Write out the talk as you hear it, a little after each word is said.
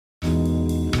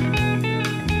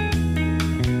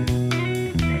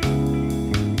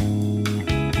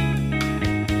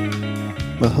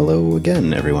Well, hello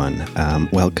again, everyone.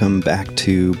 Welcome back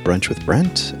to Brunch with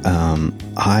Brent.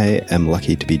 I am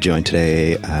lucky to be joined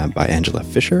today by Angela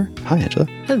Fisher. Hi, Angela.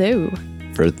 Hello.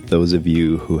 For those of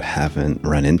you who haven't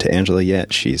run into Angela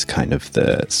yet, she's kind of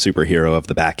the superhero of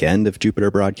the back end of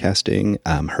Jupiter Broadcasting.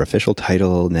 Her official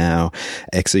title now,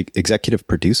 executive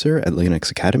producer at Linux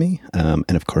Academy.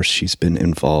 And of course, she's been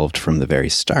involved from the very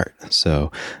start.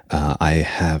 So I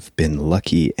have been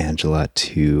lucky, Angela,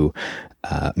 to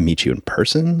meet you in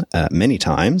person many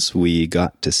times. We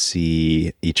got to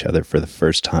see each other for the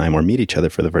first time, or meet each other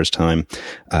for the first time,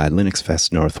 Linux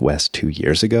Fest Northwest 2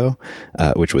 years ago,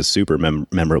 which was super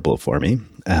memorable for me.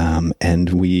 And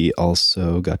we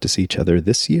also got to see each other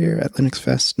this year at Linux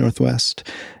Fest Northwest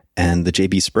and the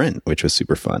JB Sprint, which was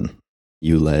super fun.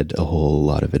 You led a whole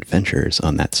lot of adventures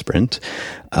on that sprint.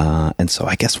 And so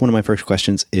I guess one of my first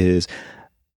questions is,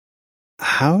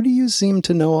 how do you seem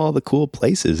to know all the cool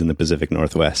places in the Pacific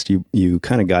Northwest? You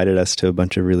kind of guided us to a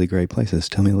bunch of really great places.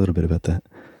 Tell me a little bit about that.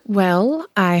 Well,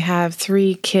 I have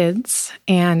 3 kids,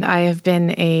 and I have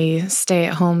been a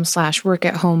stay-at-home /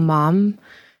 work-at-home mom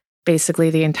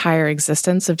basically the entire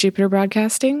existence of Jupiter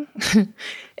Broadcasting.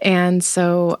 And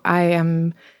so I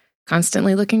am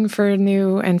constantly looking for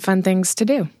new and fun things to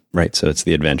do. Right. So it's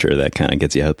the adventure that kind of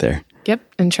gets you out there. Yep,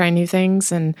 and try new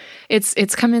things. And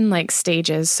it's come in like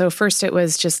stages. So first it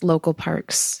was just local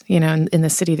parks, in the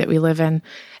city that we live in.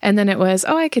 And then it was,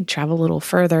 I could travel a little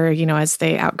further, as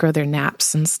they outgrow their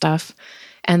naps and stuff.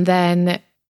 And then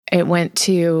it went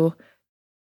to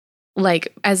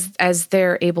like, as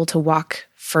they're able to walk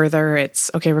further, it's,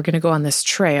 okay, we're going to go on this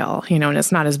trail, and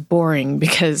it's not as boring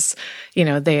because,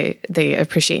 they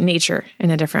appreciate nature in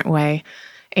a different way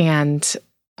and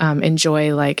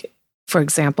enjoy, like, for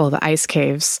example, the ice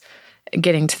caves.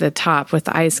 Getting to the top with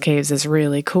the ice caves is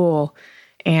really cool.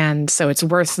 And so it's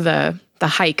worth the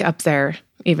hike up there,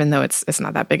 even though it's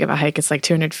not that big of a hike. It's like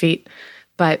 200 feet.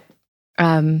 But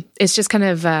it's just kind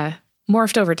of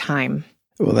morphed over time.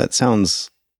 Well, that sounds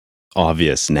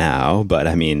obvious now, but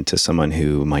I mean, to someone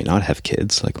who might not have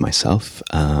kids like myself,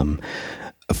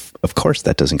 of course,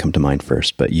 that doesn't come to mind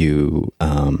first, but you,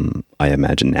 I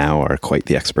imagine now, are quite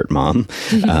the expert mom,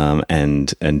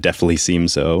 and definitely seem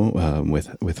so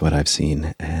with what I've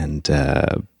seen. And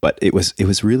but it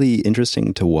was really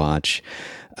interesting to watch,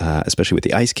 especially with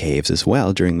the ice caves as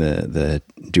well during the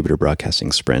Jupiter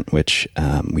Broadcasting Sprint, which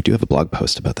we do have a blog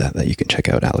post about that you can check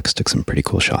out. Alex took some pretty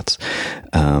cool shots,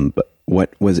 but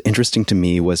what was interesting to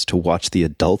me was to watch the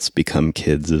adults become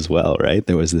kids as well, right?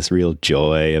 There was this real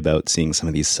joy about seeing some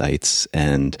of these sites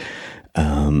and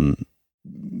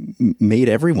made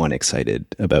everyone excited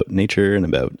about nature and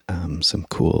about some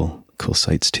cool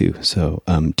sites too. So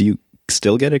do you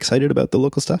still get excited about the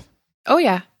local stuff? Oh,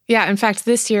 yeah. Yeah. In fact,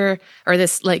 this year, or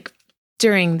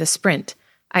during the sprint,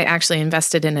 I actually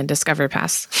invested in a Discover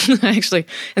Pass. Actually,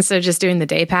 instead of just doing the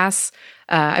day pass,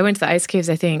 I went to the ice caves,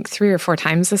 I think, 3 or 4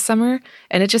 times this summer.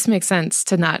 And it just makes sense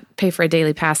to not pay for a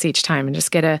daily pass each time and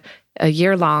just get a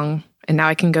year long. And now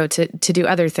I can go to do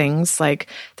other things. Like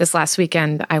this last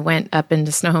weekend, I went up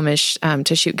into Snohomish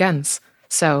to shoot guns.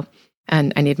 So,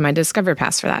 and I need my Discover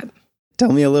Pass for that.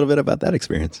 Tell me a little bit about that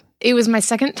experience. It was my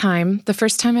second time. The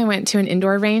first time I went to an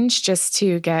indoor range just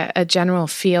to get a general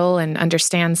feel and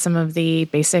understand some of the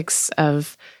basics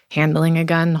of handling a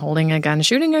gun, holding a gun,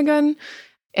 shooting a gun.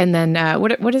 And then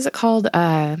what is it called?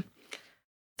 The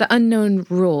unknown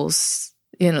rules,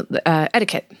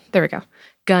 etiquette. There we go.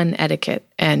 Gun etiquette.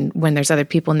 And when there's other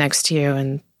people next to you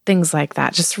and things like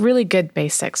that. Just really good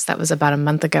basics. That was about a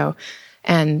month ago.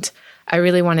 And I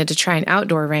really wanted to try an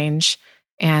outdoor range.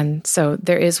 And so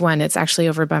there is one. It's actually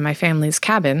over by my family's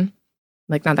cabin,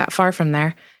 like not that far from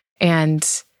there. And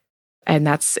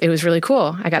it was really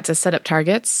cool. I got to set up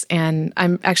targets, and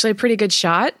I'm actually a pretty good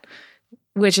shot,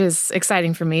 which is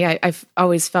exciting for me. I've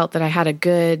always felt that I had a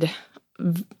good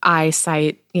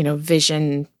eyesight,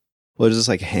 vision. Well, there's just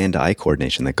like hand-eye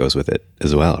coordination that goes with it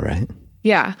as well, right?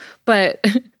 Yeah. But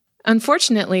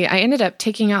unfortunately, I ended up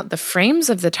taking out the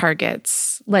frames of the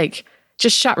targets,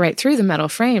 just shot right through the metal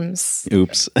frames.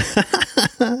 Oops.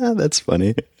 That's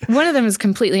funny. One of them is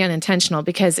completely unintentional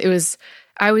because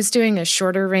I was doing a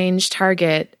shorter range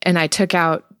target and I took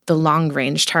out the long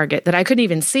range target that I couldn't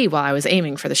even see while I was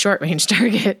aiming for the short range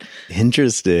target.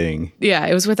 Interesting. Yeah,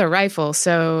 it was with a rifle.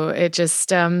 So it just,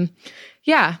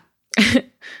 yeah. I'm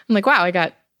like, wow, I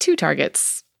got 2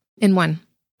 targets in one.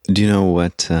 Do you know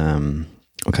what kind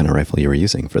of rifle you were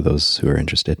using for those who are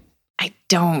interested? I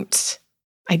don't.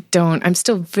 I'm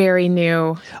still very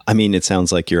new. I mean, it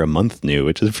sounds like you're a month new,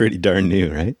 which is pretty darn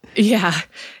new, right? Yeah.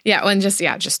 Yeah. Well, and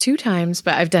just 2 times,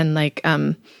 but I've done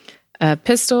a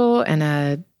pistol and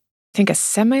a think a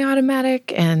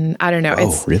semi-automatic, and I don't know.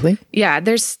 Oh, really? Yeah,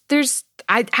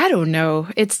 I don't know.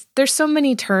 There's so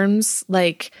many terms.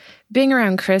 Like being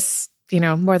around Chris,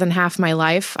 more than half my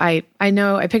life, I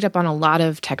know I picked up on a lot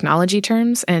of technology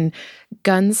terms, and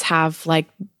guns have like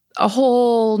a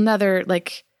whole nother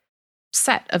like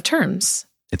set of terms.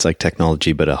 It's like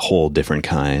technology, but a whole different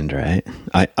kind, right?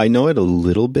 I know it a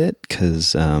little bit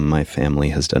because my family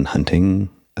has done hunting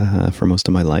for most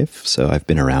of my life, so I've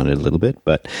been around it a little bit.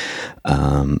 But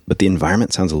the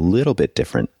environment sounds a little bit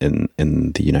different in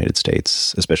the United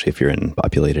States, especially if you're in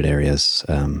populated areas.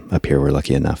 Up here, we're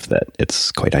lucky enough that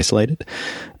it's quite isolated.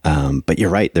 But you're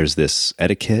right. There's this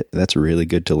etiquette that's really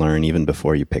good to learn even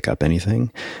before you pick up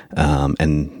anything,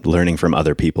 and learning from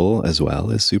other people as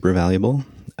well is super valuable.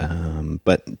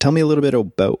 But tell me a little bit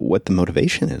about what the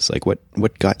motivation is. Like,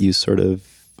 what got you sort of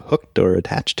hooked or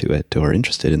attached to it or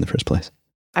interested in the first place?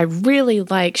 I really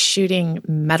like shooting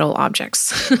metal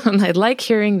objects. I like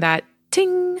hearing that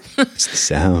ting. It's the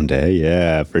sound, eh?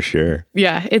 Yeah, for sure.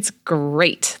 Yeah, it's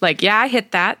great. Like, yeah, I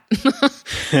hit that.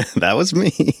 That was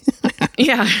me.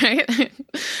 Yeah, right.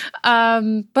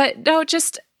 But no,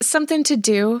 just something to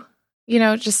do,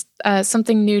 just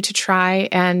something new to try.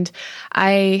 And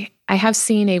I have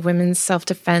seen a women's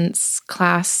self-defense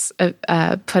class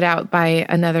put out by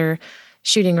another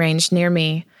shooting range near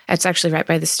me. It's actually right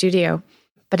by the studio.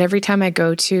 But every time I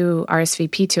go to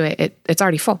RSVP to it, it's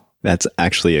already full. That's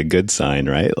actually a good sign,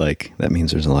 right? Like that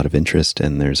means there's a lot of interest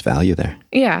and there's value there.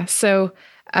 Yeah. So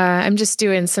I'm just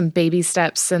doing some baby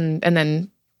steps, and then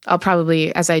I'll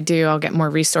probably, as I do, I'll get more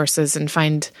resources and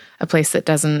find a place that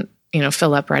doesn't,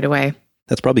 fill up right away.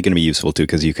 That's probably going to be useful too,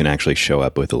 because you can actually show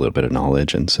up with a little bit of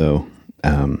knowledge. And so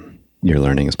your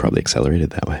learning is probably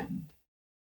accelerated that way.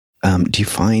 Do you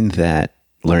find that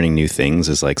learning new things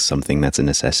is like something that's a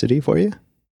necessity for you?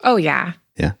 Oh, yeah.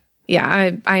 Yeah. Yeah.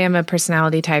 I am a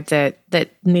personality type that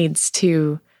needs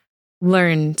to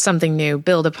learn something new,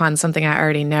 build upon something I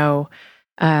already know.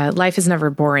 Life is never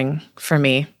boring for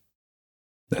me.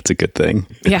 That's a good thing.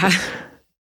 Yeah.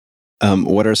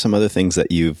 What are some other things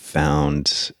that you've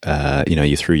found,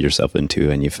 you threw yourself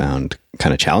into and you found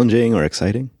kind of challenging or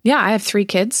exciting? Yeah. I have 3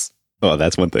 kids. Oh,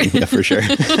 that's one thing. Yeah, for sure.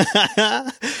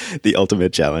 The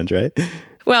ultimate challenge, right?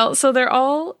 Well, so they're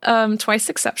all twice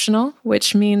exceptional,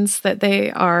 which means that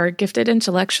they are gifted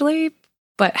intellectually,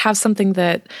 but have something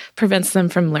that prevents them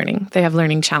from learning. They have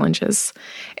learning challenges,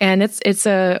 and it's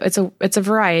a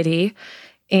variety,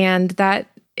 and that,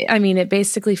 I mean, it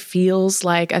basically feels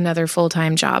like another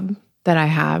full-time job that I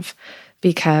have,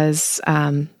 because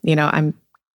I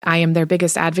am their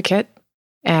biggest advocate,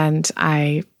 and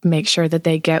I make sure that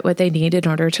they get what they need in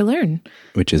order to learn.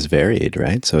 Which is varied,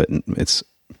 right? So it's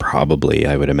probably,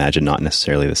 I would imagine, not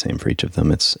necessarily the same for each of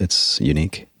them. It's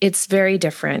unique. It's very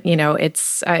different.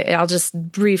 I'll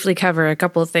just briefly cover a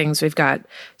couple of things. We've got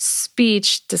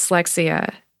speech,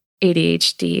 dyslexia,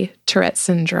 ADHD, Tourette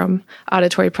syndrome,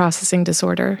 auditory processing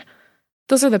disorder.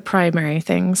 Those are the primary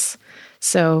things.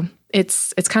 So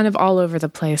it's kind of all over the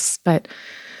place, but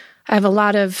I have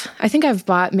I think I've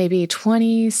bought maybe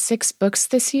 26 books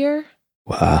this year.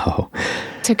 Wow.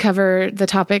 To cover the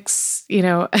topics,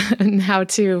 and how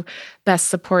to best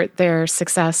support their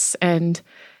success. And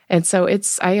so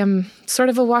I am sort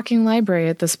of a walking library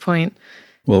at this point.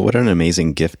 Well, what an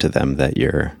amazing gift to them that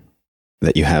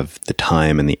you have the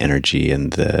time and the energy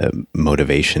and the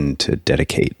motivation to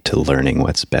dedicate to learning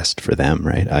what's best for them,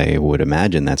 right? I would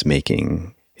imagine that's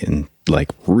making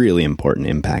really important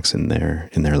impacts in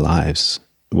their lives,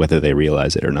 whether they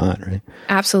realize it or not, right?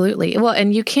 Absolutely. Well,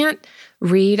 and you can't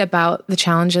read about the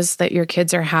challenges that your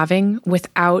kids are having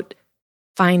without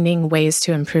finding ways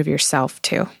to improve yourself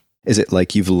too. Is it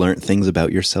like you've learned things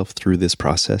about yourself through this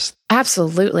process?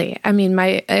 Absolutely. I mean,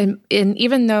 and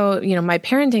even though, my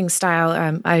parenting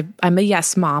style, I'm a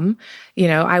yes mom,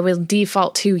 I will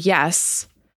default to yes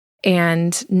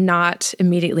and not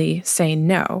immediately say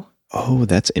no. Oh,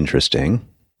 that's interesting.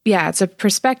 Yeah, it's a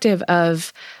perspective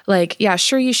of like, yeah,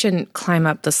 sure, you shouldn't climb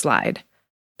up the slide,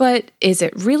 but is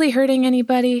it really hurting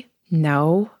anybody?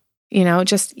 No.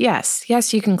 Just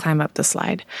yes, you can climb up the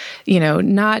slide.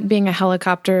 Not being a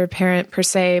helicopter parent per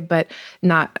se, but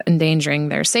not endangering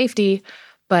their safety.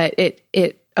 But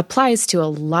it applies to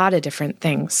a lot of different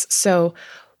things. So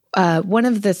one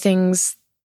of the things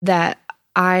that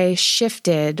I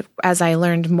shifted as I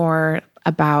learned more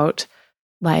about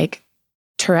like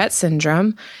Tourette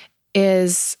syndrome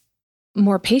is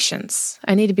more patience.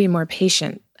 I need to be more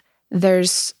patient. There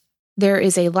is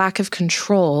a lack of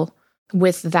control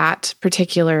with that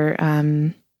particular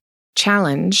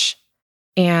challenge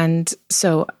And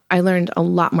so I learned a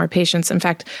lot more patience. In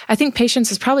fact, I think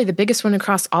patience is probably the biggest one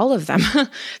across all of them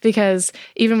because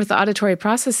even with the auditory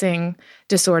processing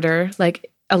disorder,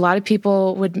 like a lot of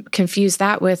people would confuse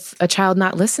that with a child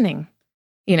not listening.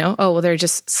 Oh, well, they're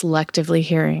just selectively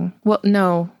hearing. Well,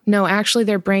 no, actually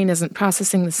their brain isn't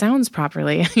processing the sounds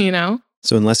properly,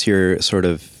 So unless you're sort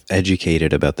of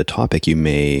educated about the topic, you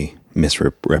may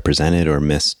misrepresent it or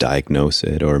misdiagnose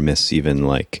it or even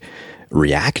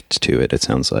react to it, it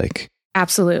sounds like.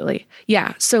 Absolutely.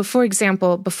 Yeah. So for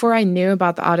example, before I knew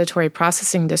about the auditory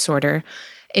processing disorder,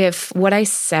 if what I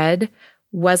said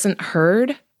wasn't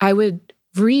heard, I would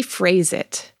rephrase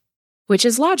it, which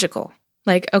is logical.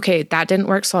 Like, okay, that didn't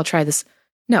work, so I'll try this.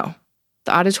 No,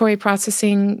 the auditory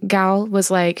processing gal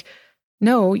was like,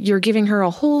 no, you're giving her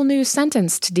a whole new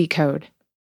sentence to decode.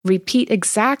 Repeat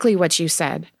exactly what you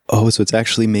said. Oh, so it's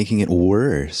actually making it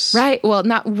worse. Right. Well,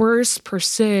 not worse per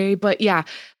se, but yeah,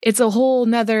 it's a whole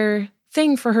nother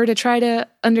thing for her to try to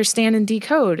understand and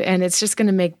decode. And it's just going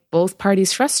to make both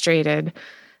parties frustrated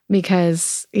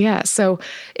because, so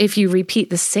if you repeat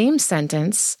the same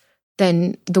sentence,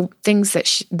 then the things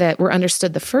that were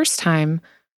understood the first time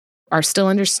are still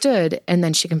understood, and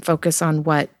then she can focus on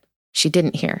what she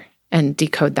didn't hear and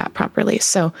decode that properly.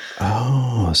 So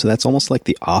that's almost like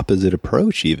the opposite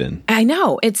approach even. I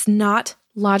know, it's not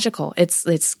logical. It's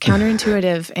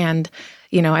counterintuitive. And,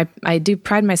 I do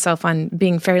pride myself on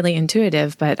being fairly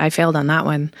intuitive, but I failed on that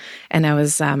one. And I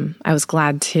was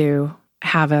glad to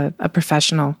have a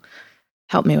professional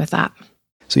help me with that.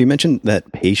 So you mentioned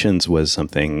that patience was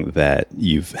something that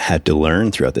you've had to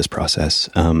learn throughout this process.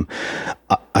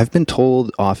 I've been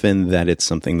told often that it's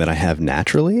something that I have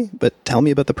naturally, but tell me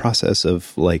about the process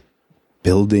of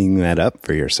building that up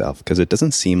for yourself, because it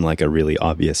doesn't seem like a really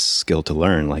obvious skill to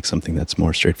learn, like something that's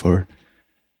more straightforward.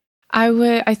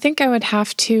 I think I would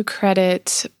have to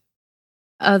credit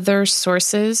other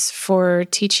sources for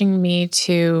teaching me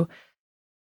to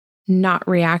not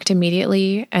react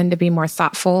immediately and to be more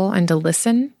thoughtful and to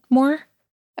listen more.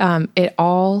 It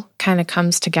all kind of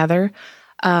comes together.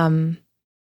 About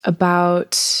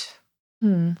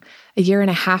a year and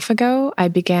a half ago, I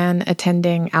began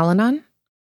attending Al-Anon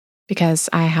because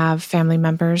I have family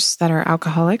members that are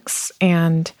alcoholics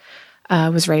and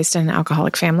was raised in an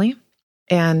alcoholic family.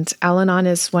 And Al-Anon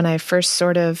is when I first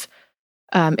sort of,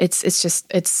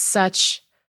 it's such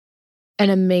an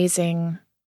amazing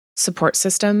support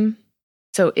system.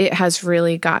 So it has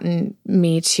really gotten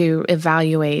me to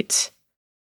evaluate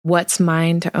what's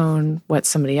mine to own, what's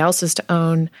somebody else's to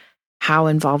own, how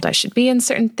involved I should be in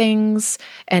certain things.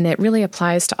 And it really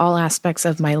applies to all aspects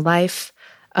of my life,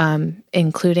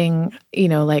 including,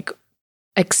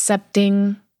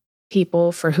 accepting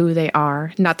people for who they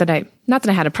are. Not that I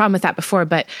had a problem with that before,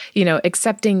 but,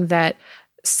 accepting that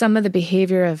some of the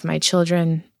behavior of my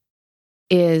children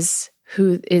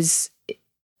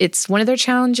it's one of their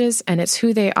challenges and it's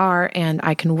who they are, and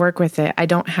I can work with it. I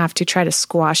don't have to try to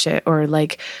squash it or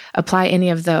apply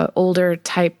any of the older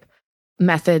type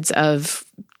methods of,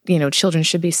 children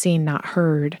should be seen, not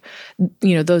heard,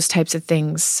 those types of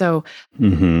things. So,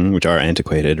 which are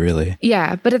antiquated, really.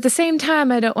 Yeah. But at the same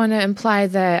time, I don't want to imply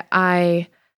that I,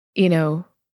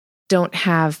 don't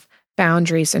have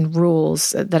boundaries and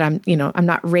rules, that I'm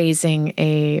not raising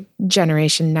a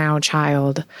generation now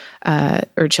child,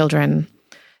 or children.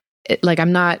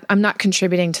 I'm not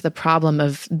contributing to the problem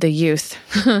of the youth.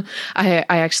 I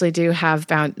actually do have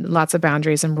lots of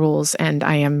boundaries and rules, and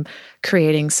I am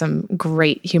creating some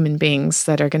great human beings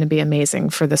that are going to be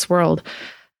amazing for this world.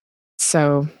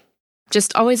 So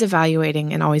just always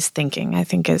evaluating and always thinking, I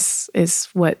think is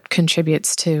what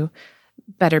contributes to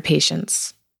better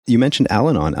patience. You mentioned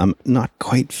Al-Anon. I'm not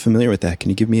quite familiar with that.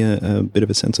 Can you give me a bit of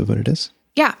a sense of what it is?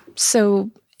 Yeah. So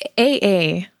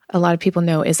AA, a lot of people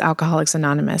know, is Alcoholics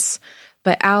Anonymous,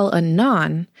 but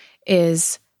Al-Anon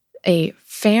is a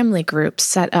family group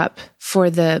set up for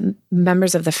the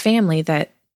members of the family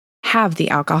that have the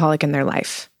alcoholic in their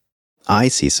life. I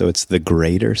see. So it's the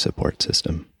greater support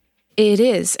system. It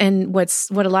is. And what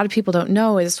a lot of people don't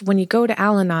know is when you go to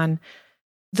Al-Anon,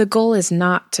 the goal is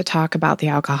not to talk about the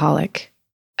alcoholic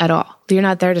at all. You're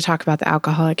not there to talk about the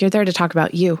alcoholic. You're there to talk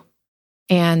about you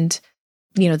and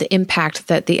the impact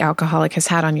that the alcoholic has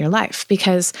had on your life.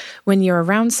 Because when you're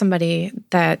around somebody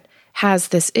that has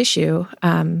this issue,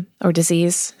 or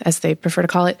disease, as they prefer to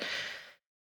call it,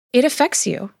 it affects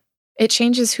you. It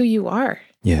changes who you are.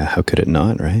 Yeah, how could it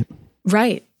not, right?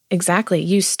 Right, exactly.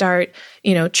 You start,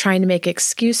 trying to make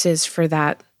excuses for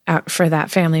that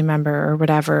family member or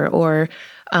whatever, or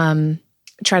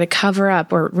try to cover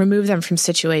up or remove them from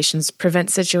situations, prevent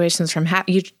situations from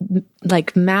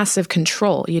like massive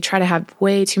control. You try to have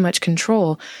way too much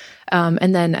control.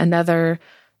 And then another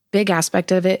big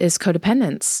aspect of it is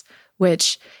codependence,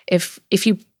 which if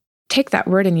you take that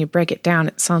word and you break it down,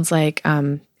 it sounds like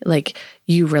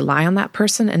you rely on that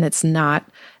person, and it's not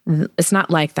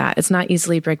like that. It's not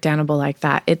easily breakdownable like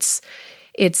that. It's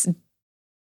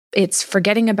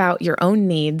forgetting about your own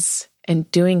needs and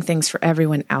doing things for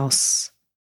everyone else.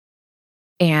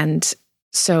 And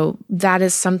so that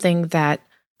is something that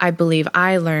I believe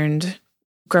I learned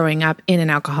growing up in an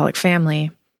alcoholic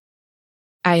family.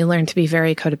 I learned to be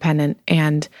very codependent,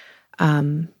 and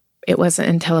it wasn't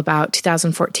until about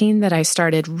 2014 that I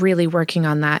started really working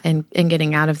on that and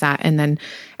getting out of that. And then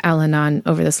Al-Anon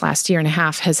over this last year and a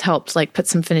half has helped like put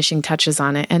some finishing touches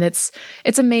on it. And it's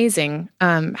amazing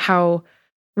how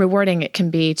rewarding it can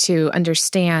be to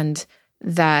understand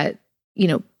that,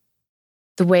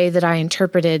 the way that I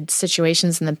interpreted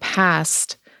situations in the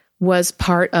past was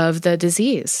part of the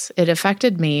disease. It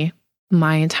affected me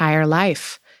my entire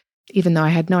life, even though I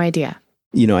had no idea.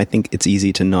 I think it's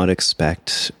easy to not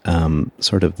expect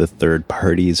sort of the third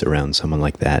parties around someone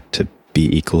like that to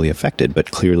be equally affected, but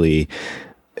clearly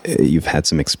you've had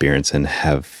some experience and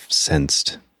have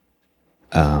sensed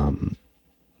some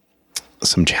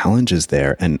challenges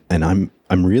there, and I'm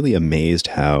really amazed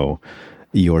how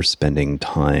you're spending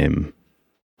time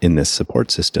in this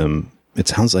support system. It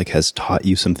sounds like has taught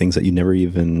you some things that you never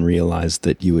even realized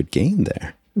that you would gain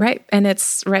there. Right, and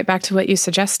it's right back to what you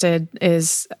suggested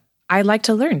is I like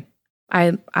to learn.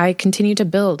 I continue to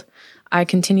build. I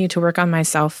continue to work on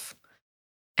myself,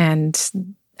 and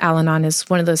Al-Anon is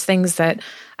one of those things that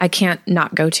I can't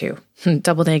not go to.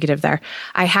 Double negative there.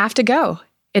 I have to go.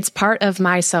 It's part of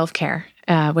my self-care,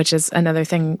 which is another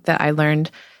thing that I learned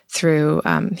through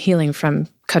healing from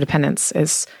codependence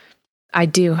is I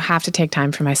do have to take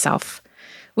time for myself,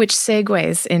 which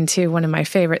segues into one of my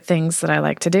favorite things that I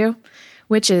like to do,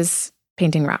 which is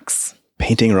painting rocks.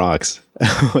 Painting rocks.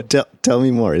 Tell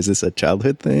me more. Is this a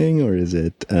childhood thing or is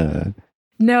it?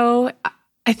 No,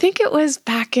 I think it was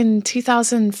back in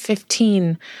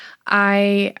 2015.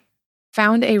 I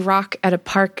found a rock at a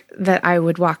park that I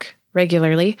would walk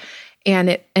regularly. And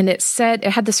it said,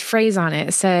 it had this phrase on it.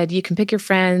 It said, you can pick your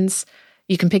friends,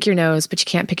 you can pick your nose, but you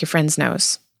can't pick your friend's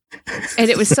nose. And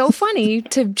it was so funny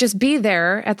to just be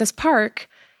there at this park.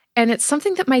 And it's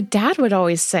something that my dad would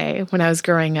always say when I was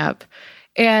growing up.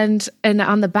 And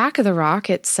on the back of the rock,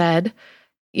 it said,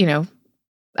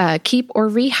 keep or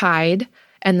rehide,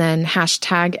 and then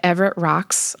hashtag Everett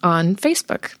Rocks on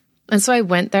Facebook. And so I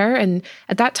went there, and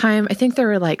at that time, I think there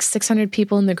were like 600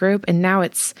 people in the group, and now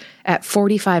it's at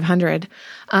 4,500.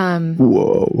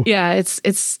 Whoa! Yeah,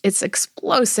 it's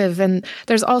explosive, and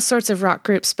there's all sorts of rock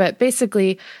groups. But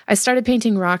basically, I started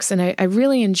painting rocks, and I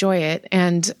really enjoy it,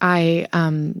 and I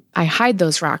hide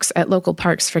those rocks at local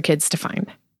parks for kids to find.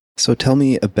 So tell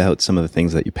me about some of the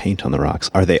things that you paint on the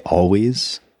rocks. Are they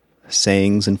always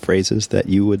sayings and phrases that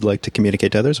you would like to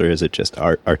communicate to others, or is it just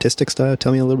artistic style?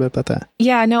 Tell me a little bit about that.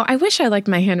 Yeah, no, I wish I liked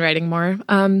my handwriting more.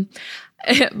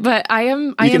 But I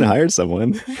can hire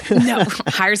someone. No,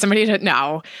 hire somebody to,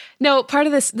 no, part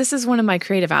of this is one of my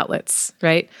creative outlets,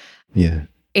 right? Yeah.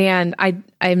 And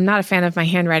I'm not a fan of my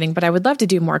handwriting, but I would love to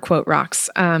do more quote rocks.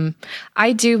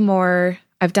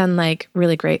 I've done like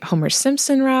really great Homer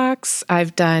Simpson rocks.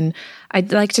 I'd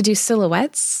like to do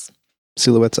silhouettes.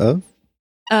 Silhouettes of?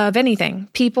 Of anything.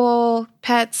 People,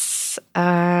 pets,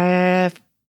 plants,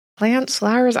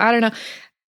 flowers, I don't know.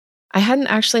 I hadn't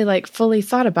actually like fully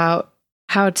thought about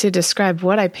how to describe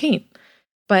what I paint,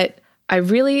 but I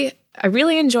really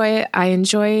enjoy it. I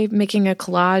enjoy making a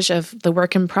collage of the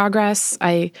work in progress.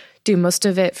 I do most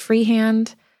of it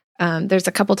freehand. There's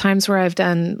a couple times where I've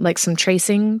done like some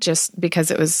tracing just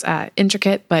because it was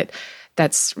intricate, but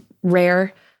that's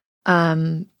rare.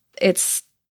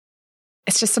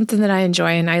 It's just something that I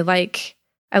enjoy, and I like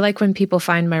when people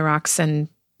find my rocks and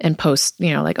post,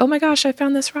 like, oh my gosh, I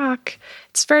found this rock.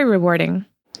 It's very rewarding.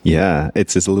 Yeah,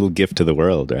 it's just a little gift to the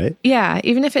world, right? Yeah,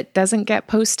 even if it doesn't get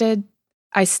posted,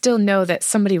 I still know that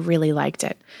somebody really liked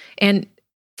it. And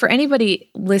for anybody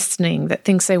listening that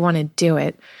thinks they want to do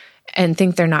it and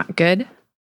think they're not good,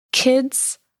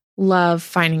 kids love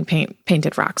finding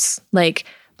painted rocks. Like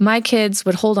my kids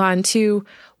would hold on to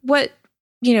what,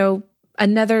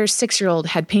 another 6-year-old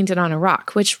had painted on a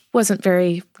rock, which wasn't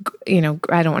very,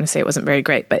 I don't want to say it wasn't very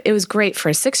great, but it was great for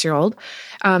a 6-year-old.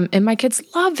 And my kids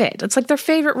love it. It's like their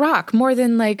favorite rock more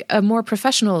than like a more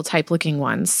professional type looking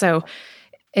one. So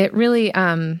it really,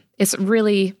 it's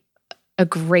really a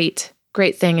great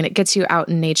thing. And it gets you out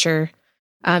in nature.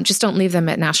 Just don't leave them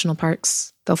at national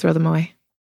parks. They'll throw them away.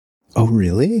 Oh,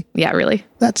 really? Yeah, really.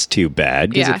 That's too bad,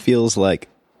 because Yeah. it feels like,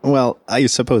 well, I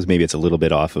suppose maybe it's a little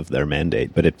bit off of their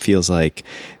mandate, but it feels like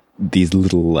these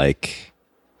little like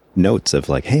notes of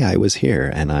like, hey, I was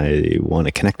here and I want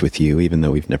to connect with you, even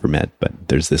though we've never met, but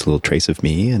there's this little trace of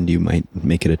me and you might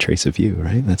make it a trace of you,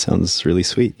 right? That sounds really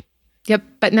sweet. Yep.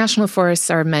 But national forests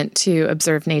are meant to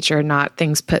observe nature, not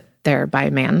things put there by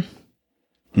man.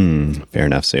 Fair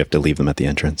enough. So you have to leave them at the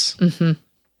entrance. Mm-hmm.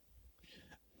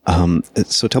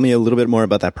 So tell me a little bit more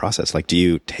about that process. Like, do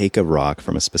you take a rock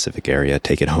from a specific area,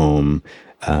 take it home,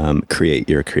 create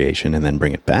your creation, and then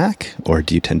bring it back? Or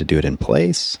do you tend to do it in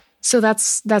place? So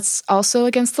that's also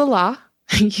against the law.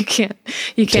 You can't.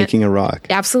 Taking a rock.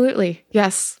 Absolutely.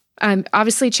 Yes.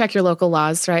 Obviously check your local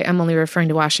laws, right? I'm only referring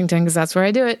to Washington because that's where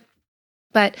I do it.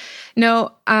 But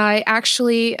no, I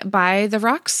actually buy the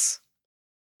rocks,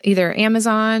 either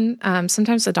Amazon.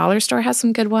 Sometimes the dollar store has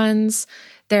some good ones.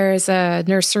 There's a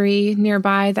nursery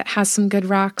nearby that has some good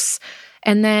rocks.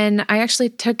 And then I actually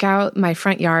took out my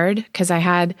front yard because I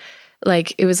had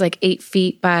it was 8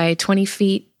 feet by 20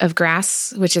 feet of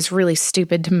grass, which is really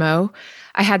stupid to mow.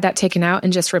 I had that taken out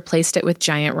and just replaced it with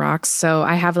giant rocks. So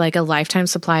I have a lifetime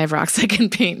supply of rocks I can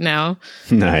paint now.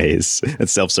 Nice.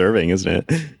 It's self-serving, isn't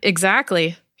it?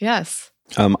 Exactly. Yes.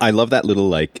 I love that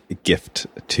little gift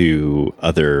to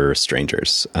other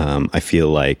strangers. I feel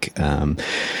like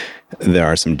there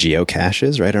are some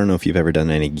geocaches, right? I don't know if you've ever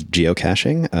done any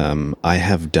geocaching. I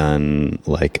have done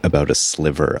about a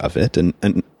sliver of it. And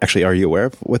actually, are you aware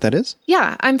of what that is?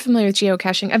 Yeah, I'm familiar with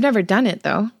geocaching. I've never done it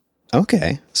though.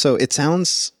 Okay. So it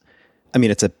sounds,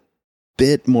 it's a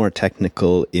bit more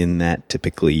technical in that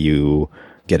typically you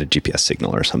get a GPS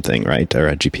signal or something, right? Or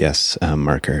a GPS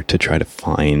marker to try to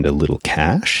find a little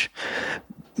cache.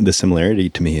 The similarity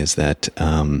to me is that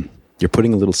you're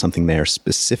putting a little something there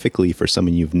specifically for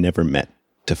someone you've never met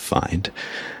to find.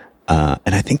 And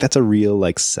I think that's a real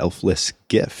selfless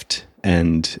gift.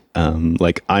 And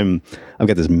I've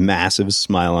got this massive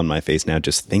smile on my face now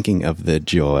just thinking of the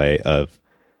joy of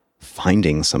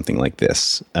finding something like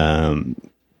this.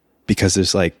 Because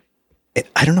there's I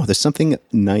don't know, there's something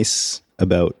nice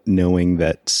about knowing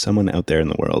that someone out there in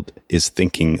the world is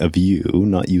thinking of you,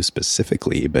 not you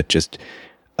specifically, but just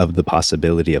of the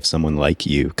possibility of someone like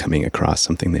you coming across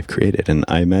something they've created. And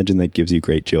I imagine that gives you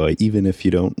great joy, even if you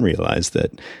don't realize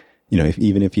that,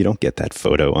 even if you don't get that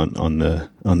photo on the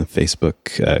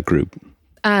Facebook group.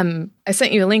 I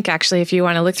sent you a link actually, if you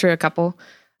want to look through a couple.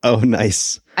 Oh,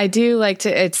 nice. I do like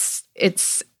to,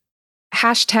 it's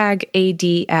hashtag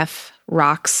ADF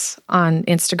rocks on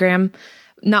Instagram.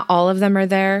 Not all of them are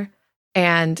there.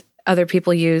 And other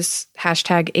people use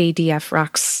hashtag ADF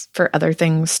rocks for other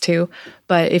things too.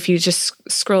 But if you just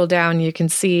scroll down, you can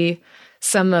see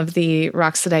some of the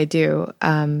rocks that I do.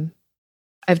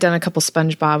 I've done a couple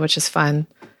SpongeBob, which is fun.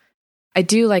 I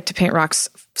do like to paint rocks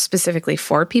specifically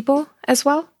for people as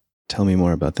well. Tell me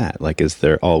more about that. Is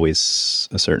there always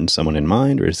a certain someone in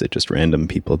mind, or is it just random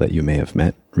people that you may have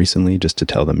met recently just to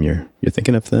tell them you're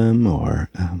thinking of them? Or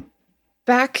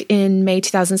Back in May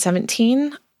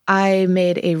 2017, I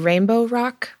made a rainbow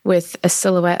rock with a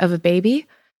silhouette of a baby,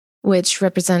 which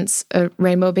represents a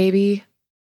rainbow baby,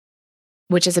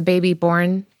 which is a baby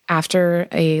born after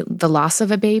the loss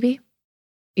of a baby,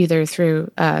 either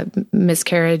through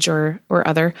miscarriage or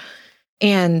other.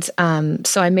 And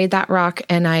so I made that rock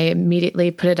and I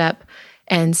immediately put it up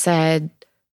and said,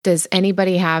 does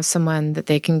anybody have someone that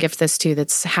they can gift this to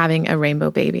that's having a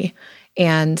rainbow baby?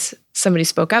 And somebody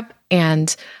spoke up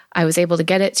and I was able to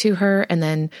get it to her. And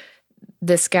then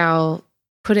this gal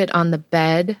put it on the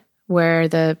bed where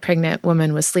the pregnant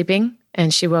woman was sleeping.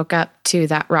 And she woke up to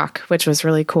that rock, which was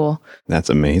really cool. That's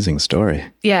an amazing story.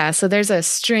 Yeah. So there's a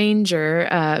stranger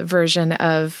version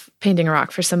of painting a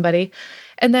rock for somebody.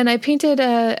 And then I painted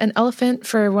an elephant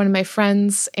for one of my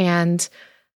friends, and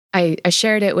I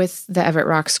shared it with the Everett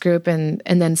Rocks group, and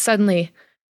then suddenly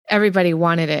everybody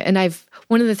wanted it. And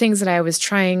one of the things that I was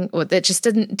trying that just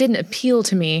didn't appeal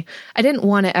to me, I didn't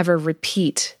want to ever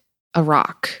repeat a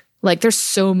rock. There's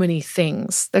so many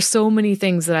things. There's so many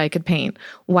things that I could paint.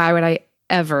 Why would I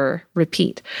ever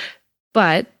repeat?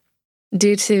 But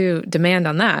due to demand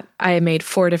on that, I made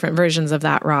 4 different versions of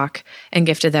that rock and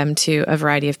gifted them to a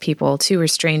variety of people. 2 were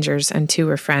strangers and 2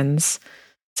 were friends.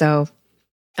 So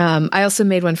I also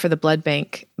made one for the blood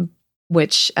bank,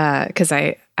 which, because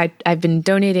I've been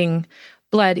donating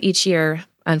blood each year.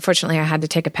 Unfortunately, I had to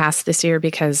take a pass this year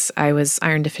because I was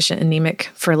iron deficient anemic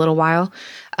for a little while.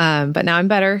 But now I'm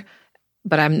better,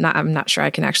 but I'm not sure I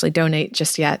can actually donate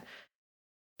just yet.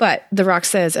 But the rock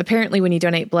says, apparently when you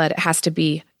donate blood, it has to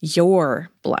be your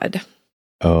blood.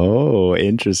 Oh,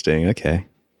 interesting. Okay.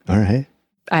 All right.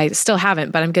 I still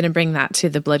haven't, but I'm going to bring that to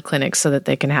the blood clinic so that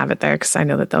they can have it there, because I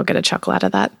know that they'll get a chuckle out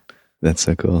of that. That's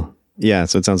so cool. Yeah.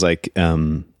 So it sounds like,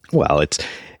 well,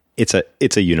 it's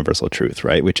a universal truth,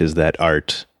 right? Which is that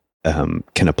art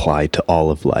can apply to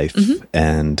all of life,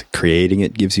 and creating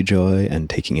it gives you joy, and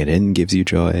taking it in gives you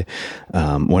joy.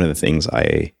 One of the things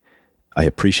I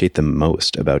appreciate the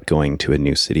most about going to a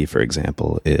new city, for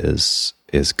example, is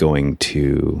going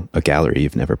to a gallery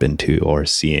you've never been to, or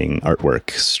seeing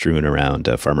artwork strewn around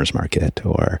a farmer's market,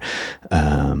 or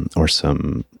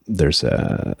there's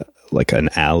like an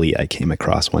alley I came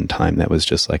across one time that was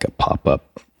just like a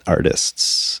pop-up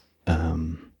artist's,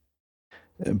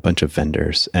 a bunch of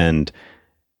vendors. And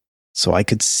so I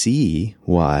could see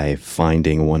why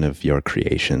finding one of your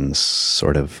creations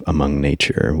sort of among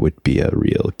nature would be a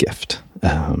real gift.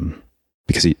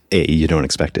 Because A, you don't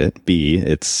expect it. B,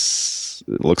 it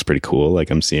looks pretty cool. Like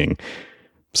I'm seeing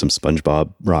some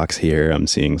SpongeBob rocks here. I'm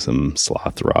seeing some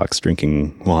sloth rocks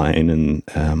drinking wine, and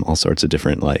all sorts of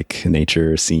different like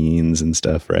nature scenes and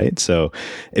stuff, right? So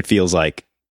it feels like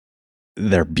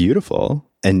they're beautiful,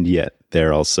 and yet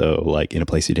they're also like in a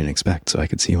place you didn't expect. So I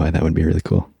could see why that would be really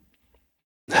cool.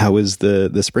 How was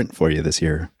the sprint for you this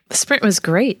year? The sprint was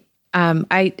great.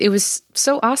 It was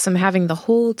so awesome having the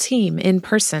whole team in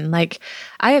person. Like,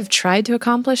 I have tried to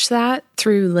accomplish that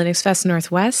through Linux Fest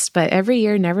Northwest, but every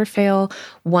year, never fail,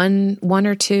 one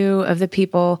or two of the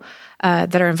people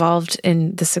that are involved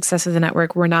in the success of the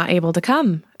network were not able to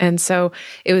come. And so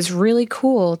it was really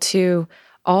cool to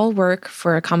all work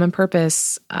for a common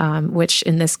purpose, which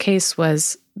in this case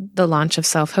was the launch of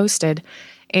Self-Hosted,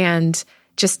 and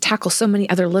just tackle so many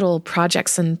other little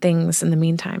projects and things in the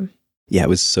meantime. Yeah, it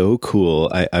was so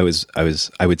cool. I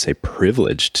would say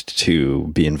privileged to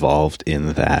be involved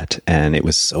in that. And it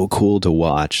was so cool to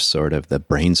watch sort of the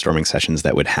brainstorming sessions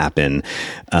that would happen,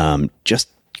 just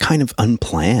kind of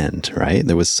unplanned, right?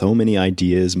 There was so many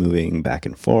ideas moving back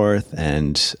and forth,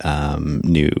 and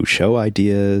new show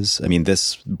ideas. I mean,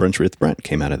 this Brunch with Brent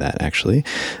came out of that, actually.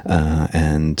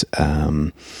 And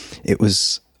it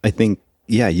was, I think,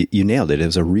 yeah, you nailed it. It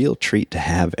was a real treat to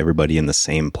have everybody in the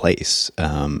same place.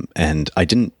 And I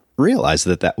didn't realize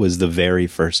that was the very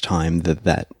first time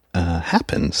that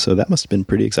happened. So that must have been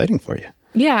pretty exciting for you.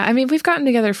 Yeah, I mean, we've gotten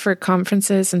together for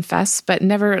conferences and fests, but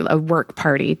never a work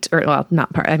party,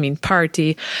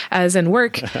 party as in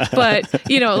work, but,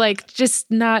 like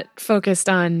just not focused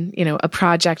on, a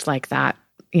project like that.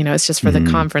 It's just for the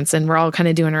conference, and we're all kind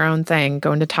of doing our own thing,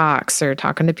 going to talks or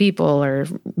talking to people or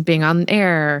being on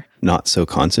air. Not so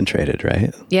concentrated,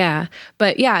 right? Yeah.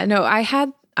 But yeah, no, I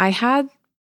had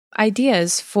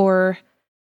ideas for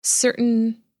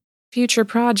certain future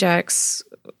projects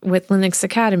with Linux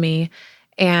Academy.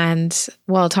 And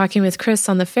while talking with Chris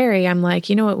on the ferry, I'm like,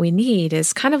 what we need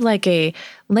is kind of like a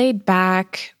laid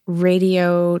back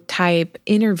radio type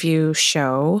interview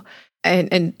show.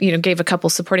 And gave a couple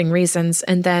supporting reasons.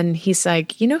 And then he's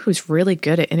like, who's really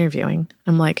good at interviewing?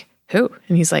 I'm like, who?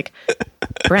 And he's like,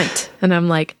 Brent. And I'm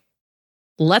like,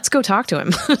 let's go talk to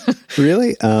him.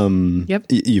 Really? Yep.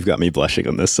 You've got me blushing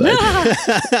on this side.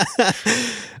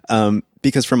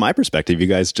 Because from my perspective, you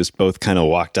guys just both kind of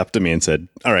walked up to me and said,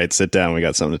 all right, sit down. We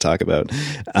got something to talk about.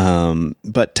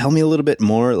 But tell me a little bit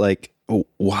more, like,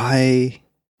 why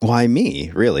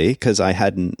me, really? Because I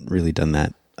hadn't really done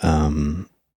that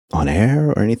on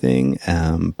air or anything.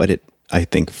 But I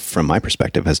think from my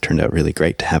perspective, has turned out really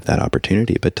great to have that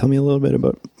opportunity. But tell me a little bit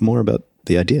more about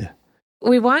the idea.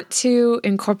 We want to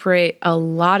incorporate a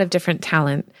lot of different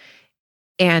talent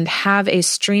and have a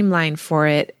streamline for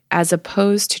it, as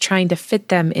opposed to trying to fit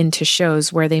them into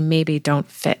shows where they maybe don't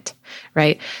fit,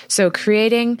 right? So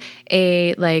creating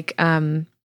a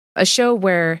show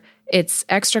where it's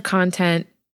extra content,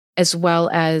 as well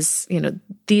as,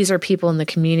 these are people in the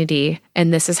community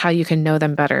and this is how you can know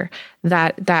them better.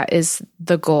 That is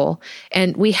the goal.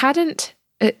 And we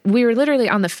were literally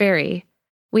on the ferry.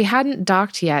 We hadn't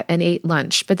docked yet and ate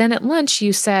lunch. But then at lunch,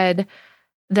 you said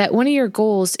that one of your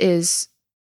goals is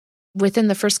within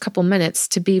the first couple minutes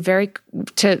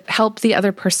to help the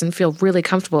other person feel really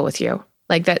comfortable with you,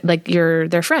 like that, like you're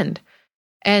their friend.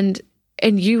 And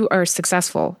you are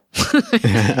successful.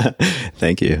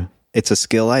 Thank you. It's a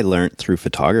skill I learned through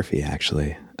photography,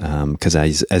 actually. Because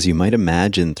as you might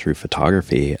imagine, through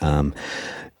photography,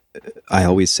 I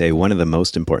always say one of the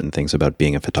most important things about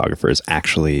being a photographer is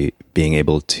actually being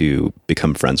able to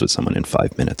become friends with someone in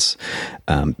 5 minutes.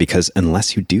 Because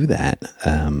unless you do that,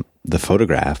 the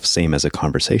photograph, same as a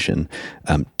conversation,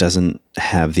 doesn't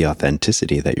have the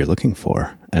authenticity that you're looking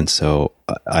for. And so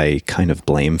I kind of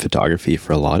blame photography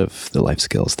for a lot of the life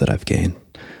skills that I've gained.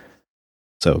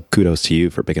 So kudos to you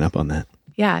for picking up on that.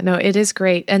 Yeah, no, it is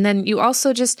great. And then you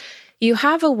also you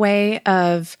have a way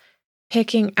of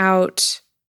picking out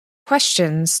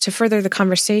questions to further the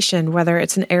conversation, whether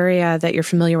it's an area that you're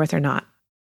familiar with or not.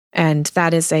 And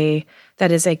that is a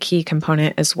key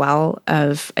component as well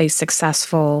of a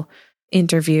successful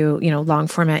interview, long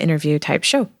format interview type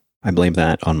show. I blame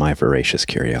that on my voracious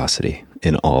curiosity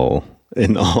in all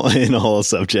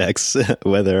subjects,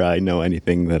 whether I know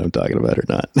anything that I'm talking about or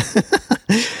not.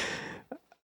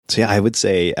 So yeah, I would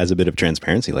say as a bit of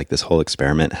transparency, like this whole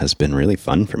experiment has been really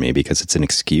fun for me because it's an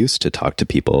excuse to talk to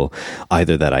people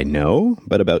either that I know,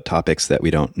 but about topics that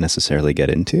we don't necessarily get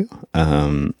into,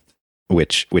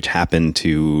 which happen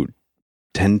to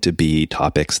tend to be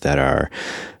topics that are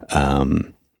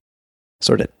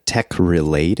sort of tech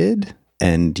related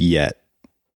and yet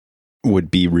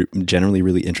would be generally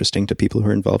really interesting to people who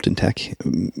are involved in tech,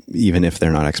 even if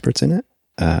they're not experts in it.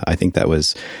 I think that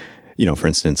was, for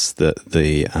instance,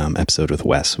 the episode with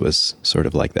Wes was sort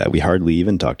of like that. We hardly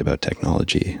even talked about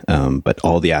technology, but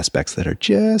all the aspects that are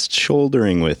just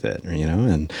shouldering with it,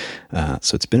 and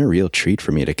so it's been a real treat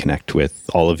for me to connect with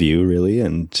all of you, really,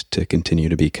 and to continue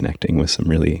to be connecting with some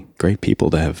really great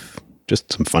people to have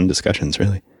just some fun discussions,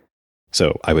 really.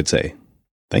 So I would say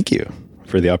thank you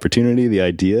for the opportunity, the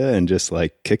idea, and just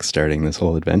like kickstarting this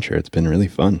whole adventure. It's been really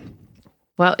fun.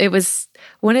 Well, it was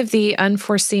one of the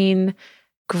unforeseen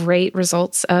great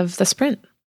results of the sprint.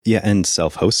 Yeah, and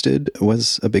self-hosted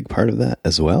was a big part of that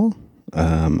as well.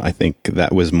 I think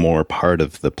that was more part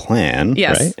of the plan,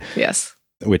 right? Yes.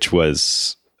 Which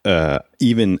was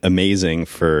even amazing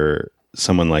for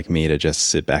someone like me to just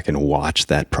sit back and watch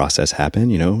that process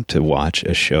happen, to watch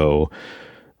a show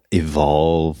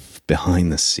evolve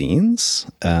behind the scenes.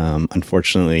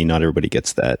 Unfortunately, not everybody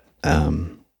gets that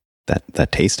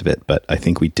taste of it, but I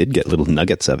think we did get little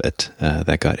nuggets of it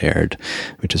that got aired,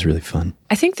 which is really fun.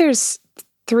 I think there's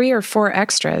 3 or 4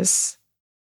 extras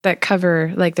that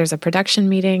cover, like there's a production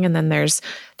meeting, and then there's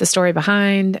the story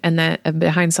behind, and then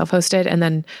behind self-hosted, and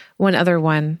then one other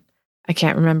one I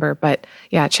can't remember, but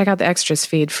yeah, check out the extras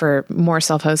feed for more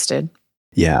self-hosted.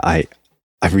 Yeah, I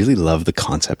really love the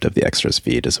concept of the extras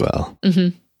feed as well.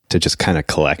 Mm-hmm. To just kind of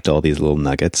collect all these little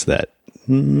nuggets that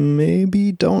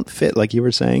maybe don't fit, like you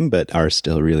were saying, but are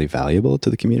still really valuable to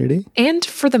the community. And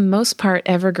for the most part,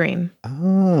 evergreen.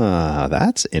 Ah,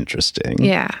 that's interesting.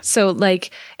 Yeah. So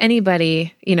like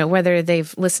anybody, whether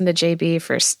they've listened to JB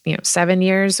for, 7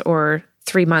 years or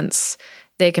 3 months,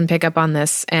 they can pick up on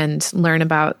this and learn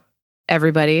about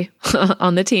everybody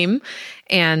on the team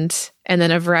and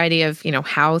then a variety of,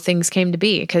 how things came to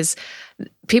be, because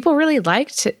people really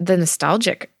liked the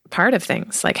nostalgic part of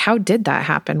things. Like, how did that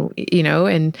happen?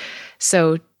 And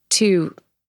so to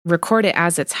record it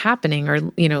as it's happening, or,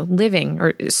 living,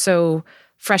 or so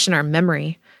fresh in our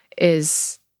memory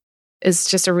is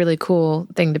just a really cool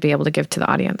thing to be able to give to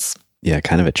the audience. Yeah,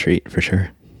 kind of a treat for sure.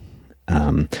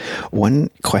 One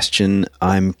question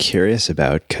I'm curious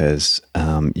about, because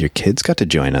your kids got to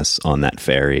join us on that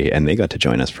ferry and they got to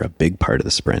join us for a big part of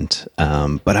the sprint.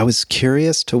 But I was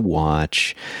curious to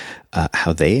watch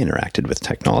how they interacted with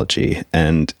technology.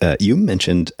 And you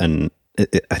mentioned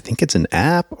I think it's an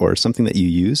app or something that you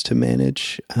use to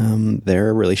manage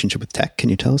their relationship with tech. Can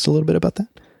you tell us a little bit about that?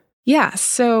 Yeah.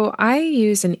 So I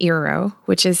use an Eero,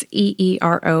 which is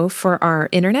EERO for our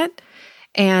internet.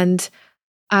 And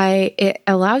it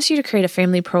allows you to create a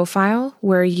family profile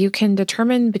where you can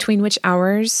determine between which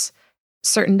hours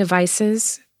certain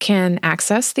devices can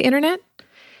access the internet.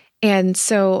 And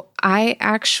so I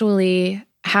actually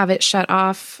have it shut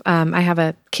off. I have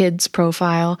a kids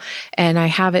profile, and I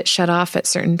have it shut off at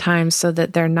certain times so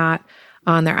that they're not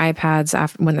on their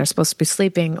iPads when they're supposed to be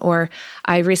sleeping. Or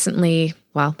I recently,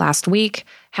 last week,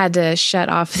 had to shut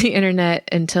off the internet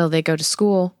until they go to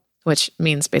school, which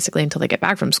means basically until they get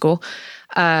back from school,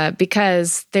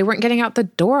 because they weren't getting out the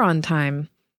door on time.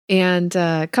 And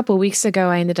a couple of weeks ago,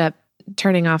 I ended up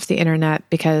turning off the internet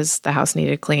because the house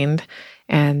needed cleaned.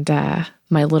 And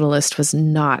my littlest was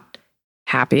not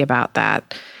happy about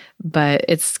that. But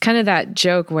it's kind of that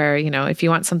joke where, if you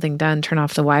want something done, turn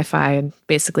off the Wi-Fi, and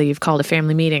basically you've called a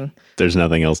family meeting. There's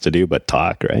nothing else to do but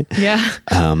talk, right? Yeah.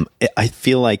 I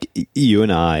feel like you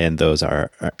and I, and those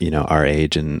are our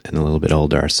age and a little bit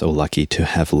older, are so lucky to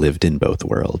have lived in both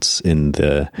worlds, in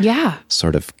the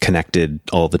sort of connected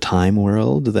all the time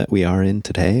world that we are in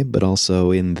today, but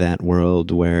also in that world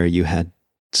where you had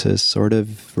to sort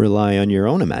of rely on your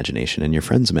own imagination and your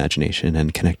friend's imagination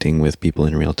and connecting with people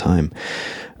in real time.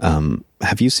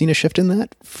 Have you seen a shift in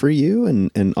that for you?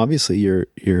 And obviously you're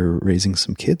raising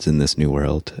some kids in this new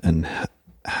world. And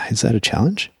is that a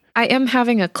challenge? I am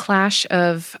having a clash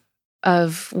of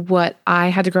of what I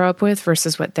had to grow up with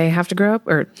versus what they have to grow up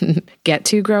or get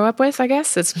to grow up with, I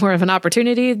guess. It's more of an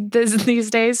opportunity these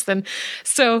days than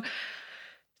so.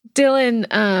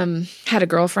 Dylan had a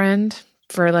girlfriend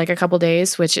for like a couple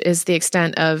days, which is the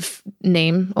extent of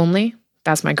name only.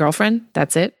 That's my girlfriend.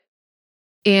 That's it.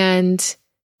 And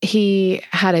he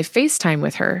had a FaceTime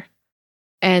with her,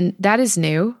 and that is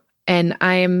new. And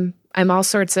I'm all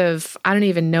sorts of, I don't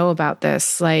even know about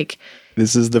this. Like,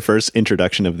 this is the first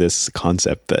introduction of this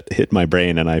concept that hit my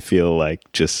brain, and I feel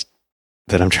like just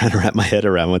that I'm trying to wrap my head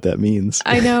around what that means.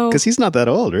 I know. Because he's not that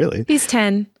old, really. He's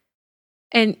 10.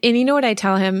 And you know what I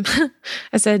tell him?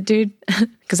 I said, dude,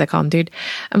 because I call him dude.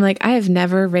 I'm like, I have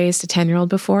never raised a 10-year-old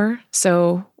before,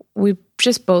 so we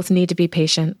just both need to be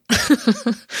patient.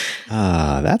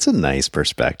 That's a nice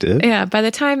perspective. Yeah. By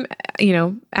the time,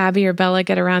 Abby or Bella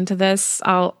get around to this,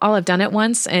 I'll have done it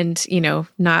once and,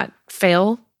 not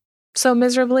fail so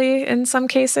miserably in some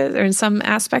cases or in some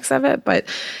aspects of it. But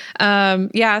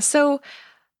yeah, so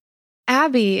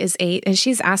Abby is 8 and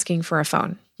she's asking for a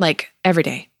phone like every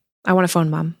day. I want a phone,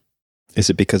 Mom.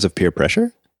 Is it because of peer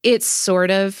pressure? It's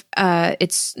sort of,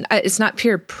 it's not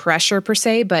peer pressure per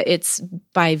se, but it's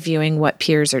by viewing what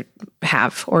peers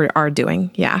have or are doing.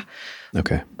 Yeah.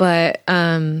 Okay. But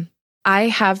I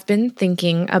have been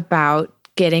thinking about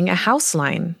getting a house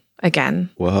line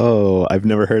again. Whoa. I've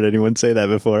never heard anyone say that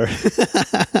before.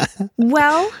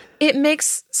 Well, it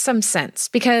makes some sense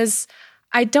because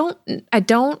I don't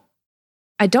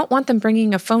want them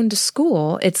bringing a phone to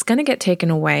school. It's going to get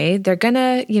taken away. They're going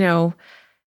to,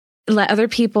 let other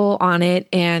people on it.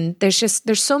 And there's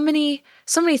so many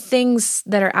things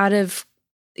that are out of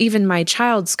even my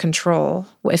child's control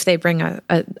if they bring a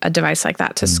device like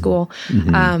that to school.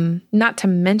 Mm-hmm. Not to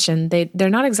mention they're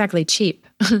not exactly cheap.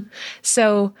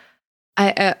 So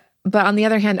but on the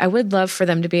other hand, I would love for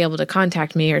them to be able to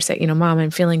contact me or say, Mom,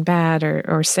 I'm feeling bad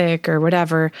or sick or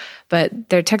whatever, but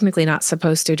they're technically not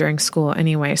supposed to during school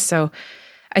anyway. So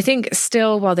I think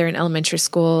still while they're in elementary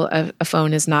school, a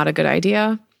phone is not a good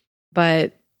idea,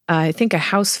 but I think a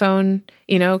house phone,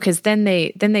 because then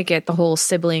they get the whole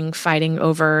sibling fighting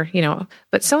over,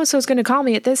 but so-and-so is going to call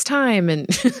me at this time. And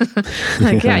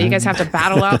like, yeah, you guys have to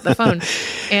battle out the phone.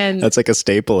 And that's like a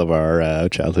staple of our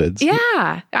childhoods.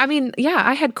 Yeah. I mean, yeah,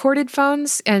 I had corded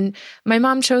phones and my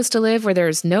mom chose to live where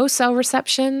there's no cell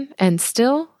reception and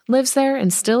still lives there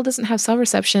and still doesn't have cell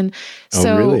reception.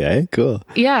 So, oh, really? Eh? Cool.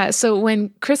 Yeah. So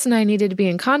when Chris and I needed to be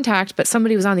in contact, but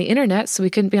somebody was on the internet, so we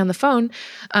couldn't be on the phone,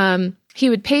 he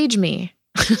would page me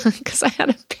because I had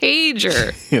a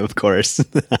pager. Of course.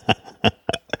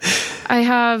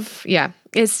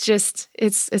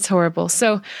 It's horrible.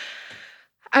 So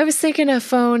I was thinking a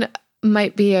phone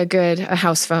might be a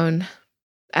house phone.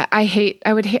 I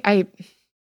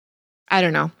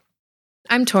don't know.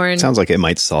 I'm torn. Sounds like it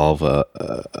might solve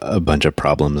a bunch of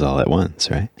problems all at once,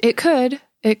 right? It could.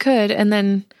 And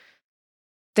then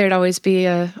there'd always be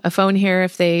a phone here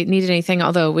if they needed anything.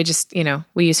 Although we just,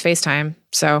 we use FaceTime.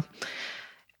 So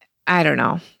I don't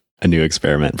know. A new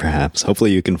experiment, perhaps.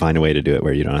 Hopefully you can find a way to do it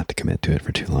where you don't have to commit to it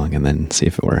for too long and then see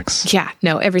if it works. Yeah.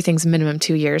 No, everything's minimum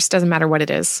 2 years. Doesn't matter what it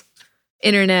is.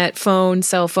 Internet, phone,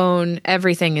 cell phone,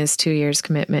 everything is 2 years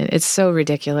commitment. It's so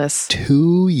ridiculous.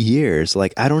 2 years?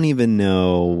 Like, I don't even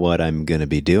know what I'm going to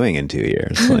be doing in 2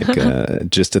 years. Like,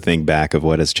 just to think back of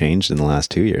what has changed in the last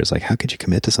 2 years. Like, how could you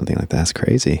commit to something like that? That's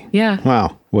crazy. Yeah.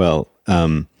 Wow. Well,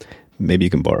 maybe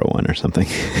you can borrow one or something.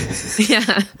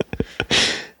 Yeah.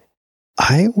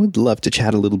 I would love to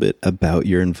chat a little bit about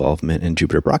your involvement in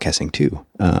Jupiter Broadcasting, too.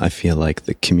 I feel like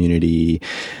the community...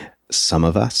 Some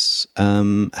of us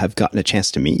have gotten a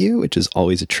chance to meet you, which is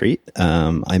always a treat.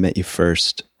 I met you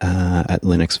first at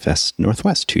Linux Fest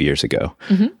Northwest 2 years ago.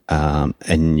 Mm-hmm.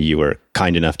 And you were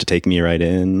kind enough to take me right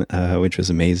in, which was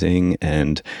amazing.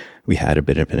 And we had a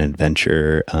bit of an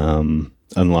adventure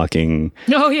unlocking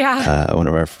one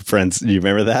of our friends. Do you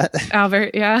remember that?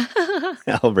 Albert, yeah.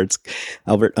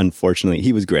 Albert, unfortunately,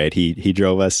 he was great. He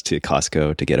drove us to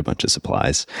Costco to get a bunch of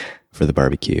supplies for the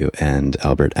barbecue, and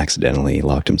Albert accidentally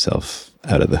locked us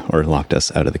out of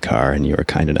the car, and you were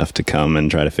kind enough to come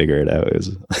and try to figure it out.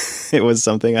 It was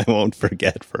something I won't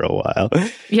forget for a while.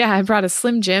 Yeah, I brought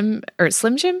a Jimmy,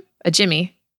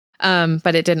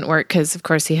 but it didn't work because, of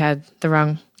course, he had the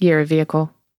wrong year of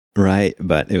vehicle. Right,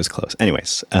 but it was close.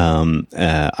 Anyways,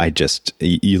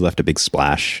 you left a big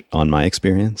splash on my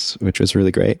experience, which was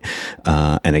really great.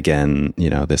 And again,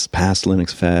 this past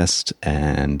Linux Fest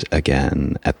and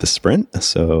again at the Sprint.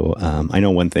 So I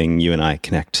know one thing you and I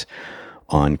connect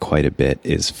on quite a bit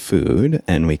is food,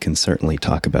 and we can certainly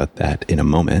talk about that in a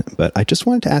moment. But I just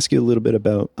wanted to ask you a little bit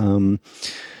about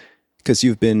because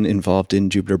you've been involved in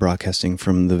Jupiter Broadcasting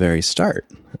from the very start.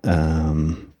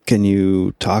 Can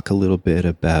you talk a little bit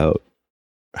about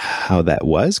how that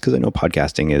was? Because I know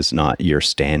podcasting is not your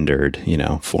standard,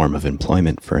 form of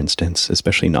employment, for instance,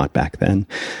 especially not back then.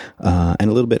 And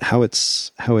a little bit how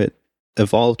it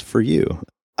evolved for you.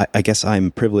 I guess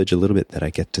I'm privileged a little bit that I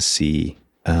get to see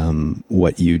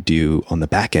what you do on the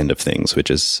back end of things, which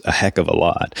is a heck of a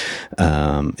lot.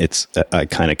 I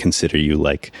kind of consider you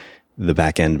like the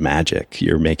back end magic.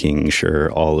 You're making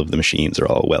sure all of the machines are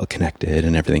all well connected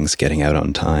and everything's getting out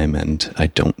on time. And I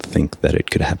don't think that it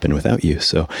could happen without you.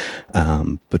 So,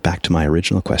 but back to my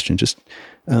original question, just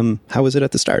how was it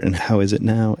at the start and how is it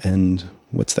now? And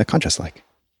what's that contrast like?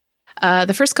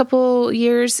 The first couple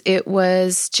years, it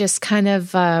was just kind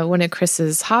of one of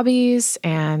Chris's hobbies,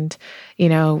 and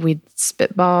we'd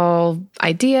spitball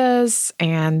ideas,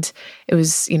 and it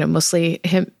was mostly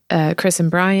him, Chris,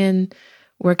 and Brian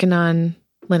working on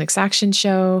Linux Action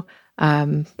Show,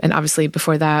 and obviously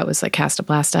before that was like Casta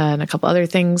Blasta and a couple other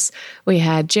things. We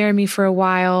had Jeremy for a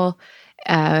while,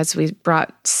 as we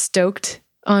brought Stoked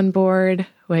on board,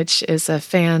 which is a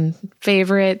fan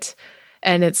favorite.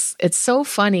 And it's so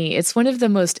funny. It's one of the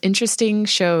most interesting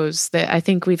shows that I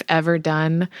think we've ever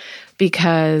done,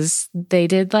 because they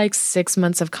did like 6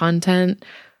 months of content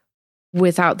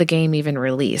without the game even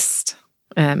released.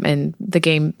 And the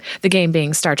game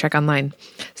being Star Trek Online.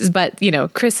 But,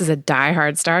 Chris is a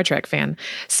diehard Star Trek fan.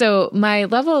 So my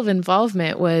level of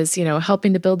involvement was,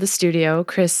 helping to build the studio.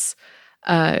 Chris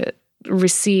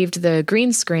received the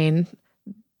green screen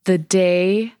the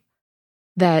day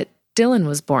that Dylan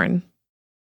was born.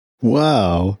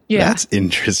 Wow. Yeah. That's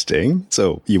interesting.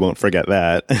 So you won't forget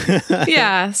that.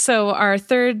 Yeah. So our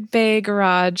third bay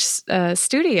garage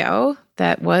studio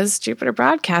that was Jupiter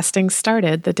Broadcasting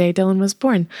started the day Dylan was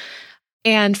born.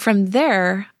 And from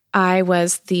there, I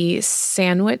was the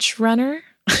sandwich runner.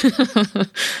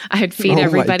 I'd feed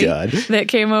everybody that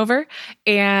came over.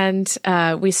 And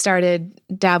we started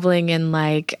dabbling in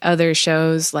like other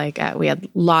shows. Like we had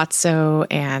Lotso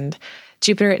and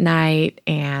Jupiter at Night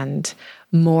and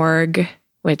Morg,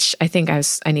 which I think I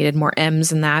needed more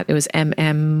M's in that. It was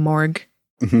Morg.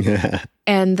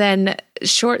 And then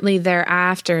shortly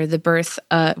thereafter, was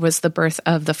the birth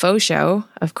of the Faux Show,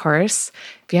 of course.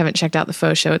 If you haven't checked out the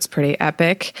Faux Show, it's pretty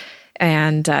epic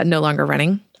and no longer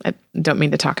running. I don't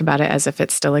mean to talk about it as if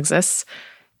it still exists.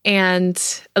 And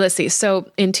let's see. So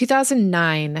in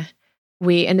 2009,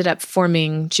 we ended up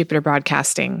forming Jupiter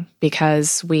Broadcasting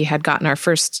because we had gotten our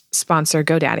first sponsor,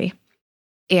 GoDaddy.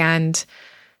 And,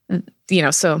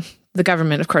 so the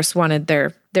government, of course, wanted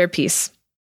their piece.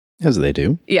 As they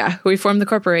do. Yeah. We formed the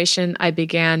corporation. I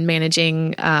began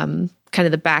managing kind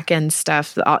of the back end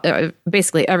stuff,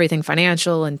 basically everything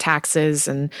financial and taxes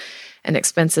and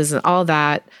expenses and all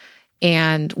that.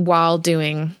 And while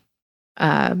doing,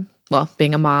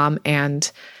 being a mom,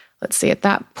 and let's see, at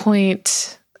that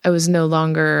point, I was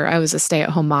a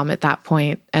stay-at-home mom at that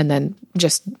point, and then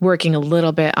just working a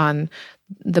little bit on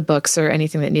the books or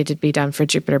anything that needed to be done for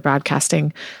Jupiter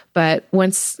Broadcasting. But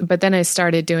then I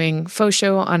started doing Faux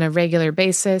Show on a regular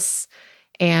basis,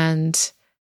 and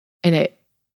it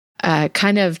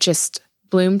kind of just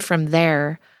bloomed from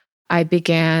there. I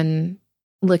began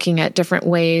looking at different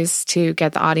ways to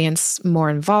get the audience more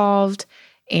involved.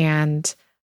 And,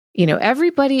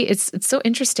 everybody, it's so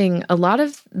interesting. A lot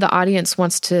of the audience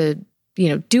wants to,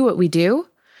 do what we do,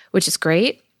 which is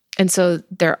great. And so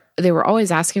they were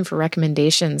always asking for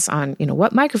recommendations on,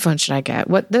 what microphone should I get?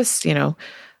 What this,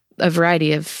 a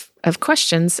variety of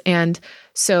questions. And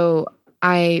so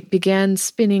I began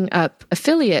spinning up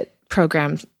affiliate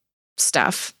program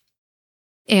stuff.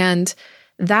 And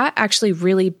that actually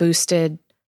really boosted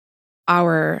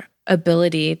our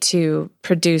ability to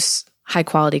produce high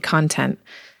quality content.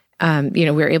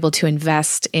 We were able to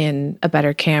invest in a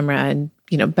better camera and,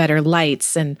 better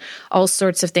lights and all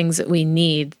sorts of things that we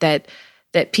need that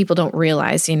people don't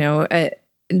realize.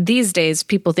 These days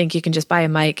people think you can just buy a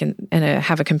mic and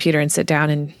have a computer and sit down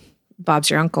and Bob's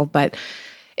your uncle, but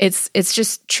it's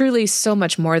just truly so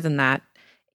much more than that.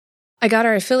 I got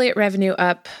our affiliate revenue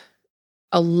up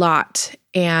a lot,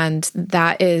 and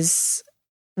that is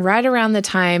right around the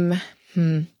time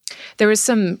there was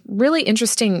some really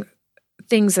interesting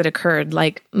things that occurred.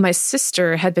 Like my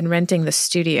sister had been renting the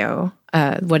studio,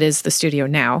 what is the studio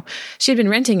now. She'd been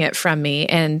renting it from me,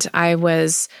 and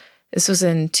this was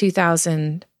in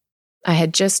 2000. I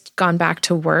had just gone back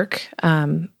to work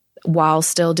while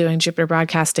still doing Jupiter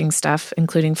Broadcasting stuff,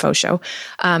 including Faux Show.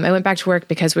 I went back to work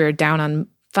because we were down on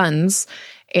funds,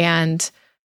 and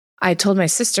I told my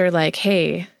sister, like,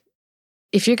 hey,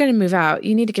 if you're going to move out,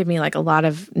 you need to give me like a lot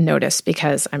of notice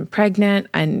because I'm pregnant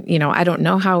and, I don't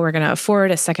know how we're going to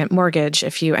afford a second mortgage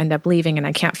if you end up leaving and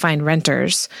I can't find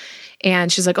renters.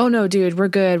 And she's like, oh no, dude, we're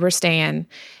good. We're staying.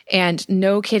 And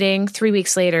no kidding. 3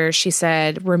 weeks later, she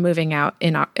said, we're moving out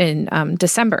in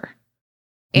December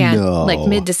and like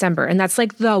mid-December. And that's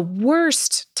like the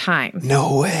worst time.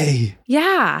 No way.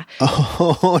 Yeah.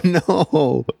 Oh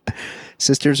no.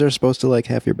 Sisters are supposed to like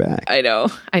have your back. I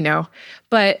know.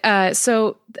 But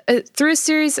so through a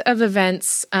series of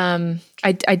events, I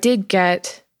did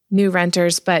get new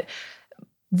renters, but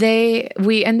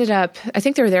we ended up, I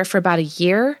think they were there for about a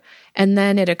year. And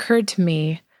then it occurred to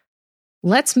me,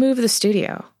 let's move the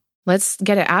studio. Let's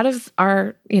get it out of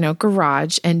our,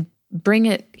 garage and bring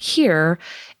it here.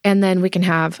 And then we can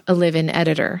have a live-in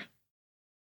editor,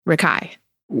 Rikai.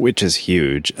 Which is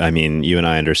huge. I mean, you and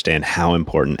I understand how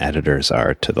important editors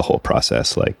are to the whole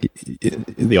process. Like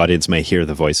the audience may hear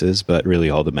the voices, but really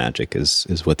all the magic is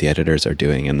what the editors are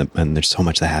doing. And there's so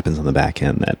much that happens on the back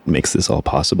end that makes this all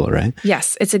possible, right?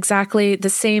 Yes, it's exactly the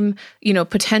same,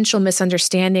 potential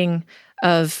misunderstanding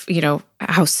of,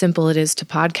 how simple it is to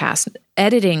podcast.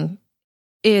 Editing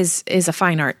is a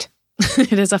fine art.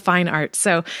 It is a fine art.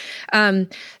 So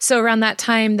around that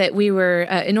time that we were,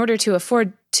 in order to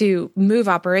afford to move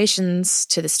operations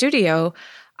to the studio,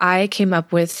 I came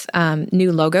up with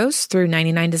new logos through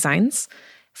 99 Designs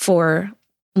for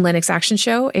Linux Action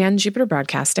Show and Jupiter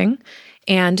Broadcasting.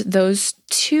 And those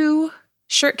two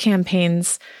shirt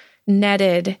campaigns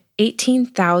netted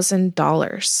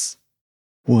 $18,000.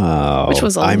 Wow. Which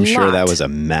was a lot. I'm sure that was a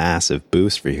massive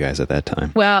boost for you guys at that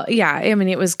time. Well, yeah. I mean,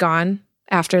 it was gone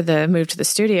after the move to the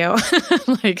studio.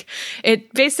 Like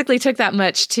it basically took that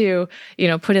much to,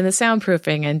 put in the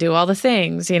soundproofing and do all the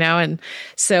things, and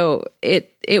so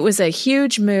it was a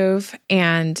huge move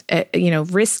and,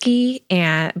 risky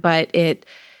but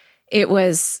it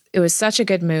was such a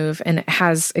good move and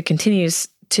it continues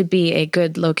to be a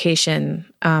good location,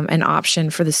 and option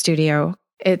for the studio.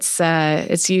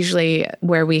 It's usually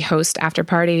where we host after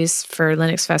parties for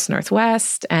Linux Fest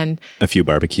Northwest and a few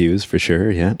barbecues for sure.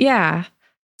 Yeah. Yeah.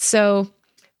 So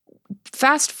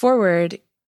fast forward,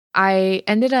 I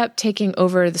ended up taking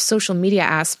over the social media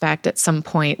aspect at some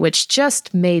point, which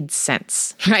just made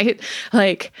sense, right?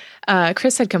 Like,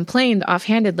 Chris had complained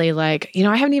offhandedly, like,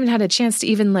 I haven't even had a chance to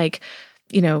even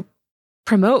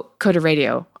promote Coda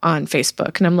Radio on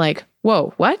Facebook. And I'm like,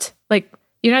 whoa, what? Like,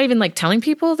 you're not even like telling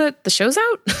people that the show's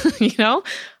out?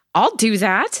 I'll do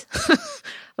that.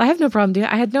 I have no problem doing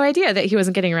it. I had no idea that he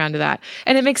wasn't getting around to that.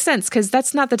 And it makes sense because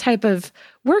that's not the type of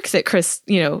work that Chris,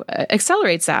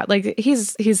 accelerates at. Like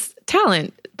he's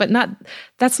talent, but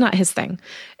that's not his thing,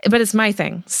 but it's my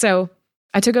thing. So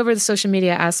I took over the social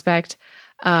media aspect,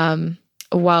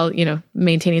 while,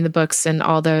 maintaining the books and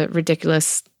all the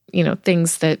ridiculous,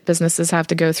 things that businesses have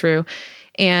to go through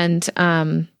and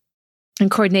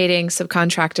coordinating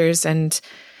subcontractors and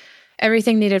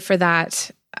everything needed for that.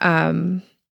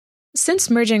 Since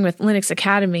merging with Linux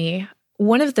Academy,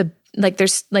 one of the,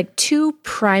 there's two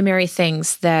primary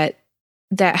things that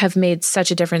have made such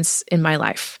a difference in my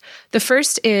life. The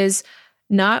first is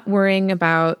not worrying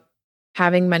about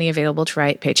having money available to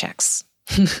write paychecks.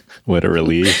 What a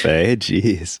relief, eh?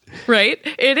 Jeez. Right?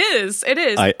 It is.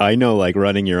 I know, like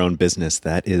running your own business,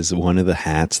 that is one of the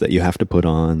hats that you have to put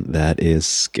on. That is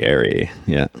scary.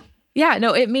 Yeah. Yeah,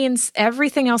 no, it means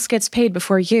everything else gets paid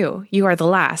before you. You are the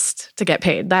last to get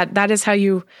paid. That is how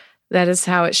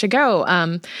it should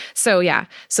go. So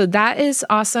that is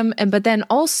awesome. But then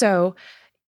also,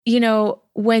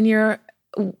 when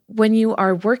you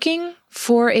are working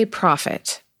for a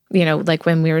profit, like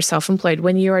when we were self-employed,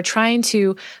 when you are trying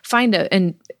to find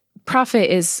and profit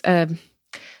is,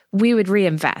 we would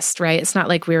reinvest, right? It's not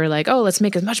like we were like, oh, let's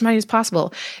make as much money as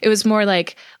possible. It was more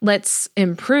like, let's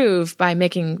improve by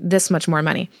making this much more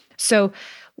money. So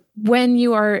when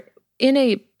you are in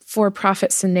a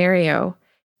for-profit scenario,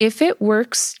 if it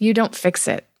works, you don't fix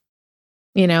it,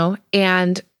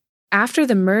 And after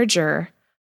the merger,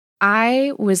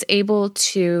 I was able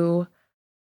to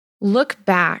look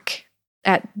back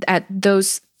at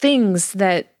those things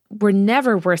that were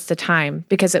never worth the time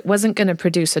because it wasn't going to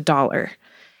produce $1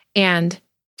 and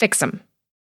fix them.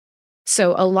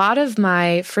 So a lot of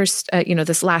my first,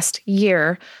 this last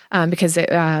year, because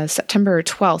September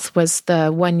 12th was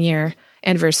the 1-year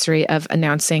anniversary of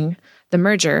announcing the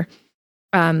merger,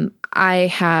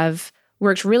 I have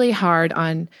worked really hard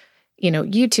on,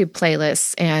 YouTube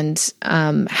playlists and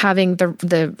having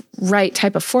the right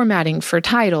type of formatting for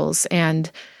titles and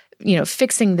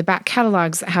fixing the back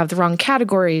catalogs that have the wrong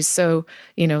categories. So,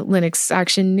 Linux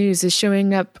Action News is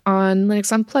showing up on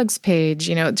Linux Unplugged's page,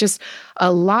 just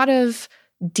a lot of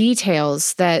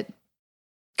details that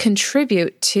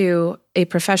contribute to a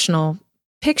professional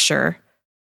picture,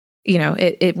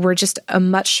 we're just a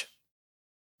much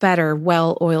better,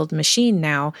 well-oiled machine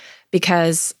now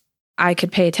because I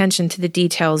could pay attention to the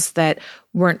details that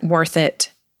weren't worth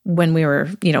it when we were,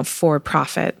 for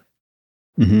profit.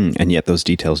 Mm-hmm. And yet those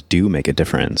details do make a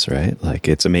difference, right? Like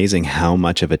it's amazing how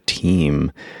much of a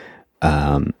team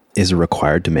is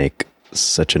required to make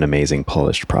such an amazing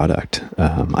polished product.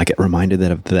 I get reminded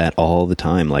of that all the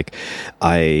time. Like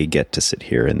I get to sit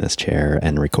here in this chair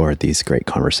and record these great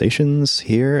conversations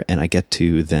here, and I get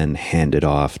to then hand it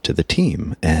off to the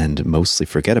team and mostly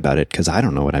forget about it because I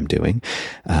don't know what I'm doing.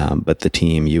 But the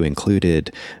team, you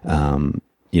included,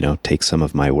 take some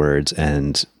of my words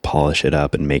and polish it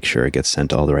up and make sure it gets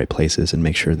sent to all the right places and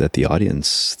make sure that the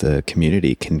audience, the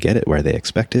community can get it where they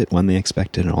expect it, when they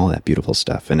expect it, and all that beautiful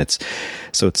stuff. And it's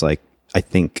like, I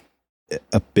think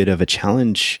a bit of a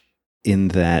challenge in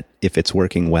that if it's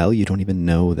working well, you don't even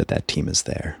know that team is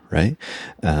there, right?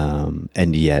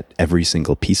 And yet every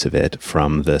single piece of it,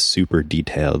 from the super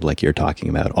detailed, like you're talking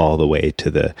about, all the way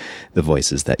to the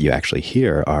voices that you actually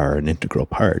hear, are an integral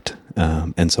part.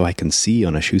 And so I can see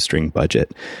on a shoestring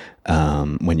budget,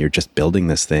 when you're just building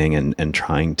this thing and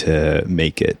trying to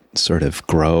make it sort of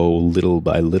grow little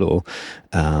by little,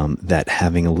 that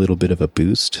having a little bit of a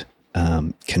boost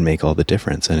can make all the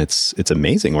difference. And it's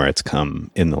amazing where it's come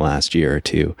in the last year or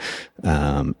two.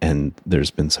 And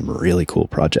there's been some really cool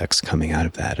projects coming out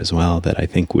of that as well that I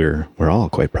think we're all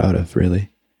quite proud of, really.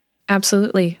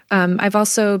 Absolutely. I've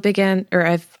also been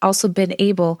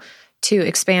able to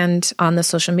expand on the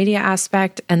social media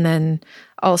aspect. And then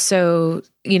also,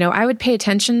 I would pay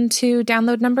attention to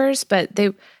download numbers, but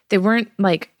they weren't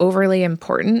like overly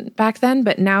important back then,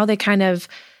 but now they kind of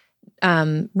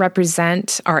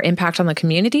represent our impact on the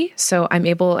community. So I'm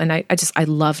able, and I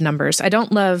love numbers. I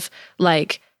don't love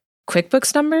like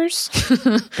QuickBooks numbers.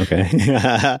 Okay.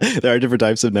 There are different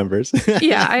types of numbers.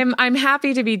 Yeah. I'm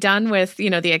happy to be done with,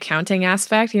 the accounting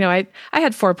aspect. I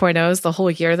had 4.0s the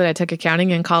whole year that I took accounting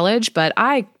in college, but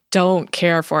I don't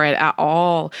care for it at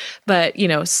all. But,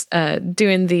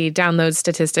 doing the download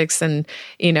statistics and,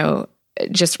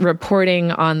 just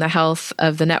reporting on the health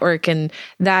of the network, and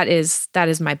that is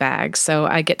my bag. So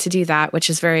I get to do that, which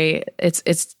is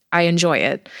I enjoy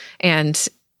it. And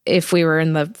if we were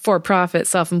in the for-profit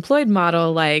self-employed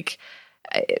model, like,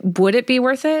 would it be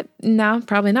worth it? No,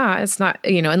 probably not. It's not,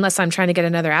 unless I'm trying to get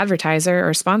another advertiser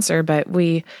or sponsor, but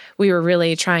we were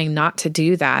really trying not to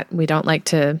do that. We don't like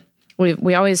to,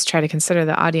 we always try to consider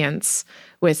the audience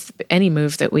with any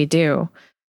move that we do.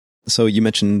 So you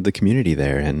mentioned the community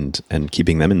there and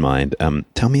keeping them in mind.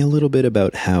 Tell me a little bit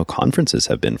about how conferences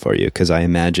have been for you, because I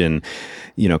imagine,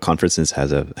 conferences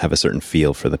have a certain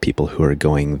feel for the people who are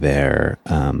going there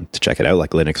to check it out, like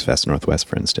Linux Fest Northwest,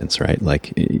 for instance, right?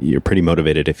 Like you're pretty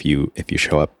motivated if you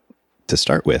show up to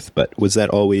start with. But was that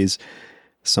always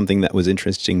something that was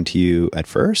interesting to you at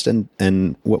first?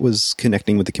 And what was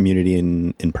connecting with the community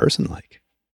in person like?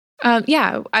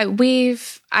 Yeah, I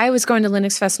was going to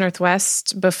Linux Fest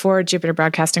Northwest before Jupiter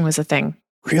Broadcasting was a thing.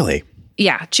 Really?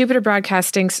 Yeah, Jupiter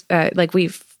Broadcasting,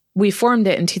 we formed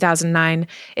it in 2009.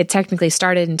 It technically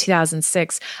started in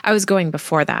 2006. I was going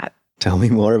before that. Tell me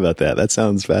more about that. That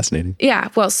sounds fascinating. Yeah,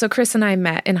 well, so Chris and I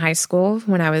met in high school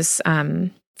when I was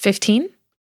 15,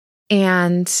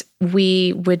 and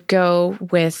we would go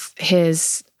with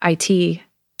his IT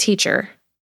teacher,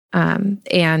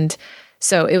 and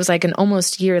so it was like an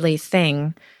almost yearly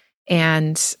thing,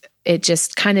 and it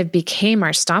just kind of became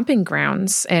our stomping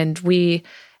grounds. And we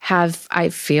have, I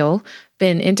feel,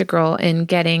 been integral in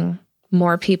getting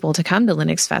more people to come to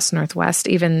Linux Fest Northwest,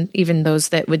 even those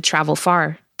that would travel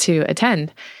far to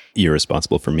attend. You're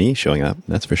responsible for me showing up,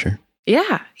 that's for sure.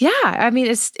 Yeah. I mean,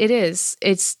 it's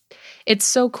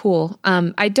so cool.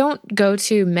 I don't go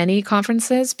to many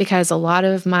conferences because a lot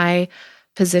of my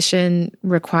position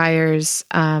requires,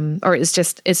 or it's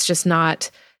just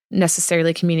not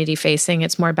necessarily community facing.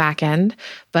 It's more back end,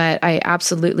 but I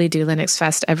absolutely do Linux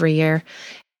Fest every year.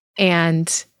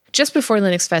 And just before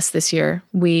Linux Fest this year,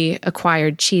 we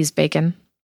acquired Cheese Bacon.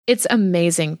 It's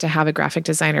amazing to have a graphic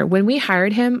designer. When we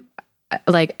hired him,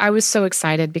 I was so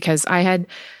excited because I had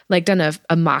done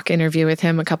a mock interview with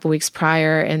him a couple weeks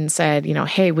prior and said,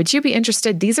 hey, would you be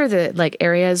interested? These are the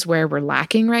areas where we're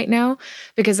lacking right now,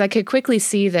 because I could quickly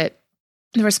see that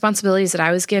the responsibilities that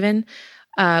I was given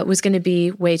was going to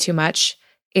be way too much.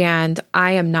 And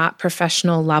I am not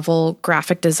professional level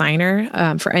graphic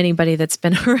designer. For anybody that's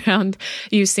been around,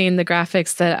 you've seen the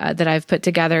graphics that I've put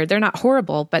together. They're not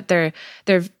horrible, but they're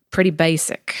pretty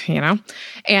basic,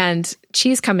 And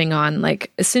Cheese coming on,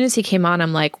 as soon as he came on,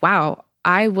 I'm like, wow,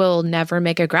 I will never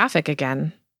make a graphic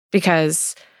again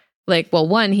because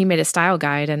one, he made a style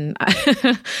guide and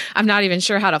I'm not even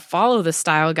sure how to follow the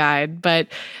style guide, but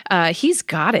he's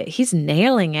got it. He's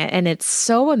nailing it. And it's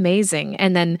so amazing.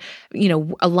 And then,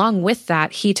 along with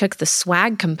that, he took the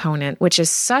swag component, which is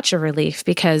such a relief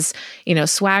because,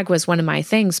 swag was one of my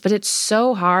things, but it's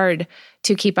so hard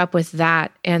to keep up with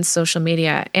that and social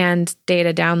media and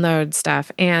data download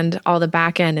stuff and all the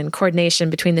back end and coordination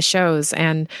between the shows.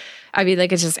 And I mean,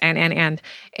 it's just and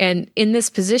in this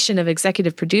position of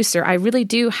executive producer, I really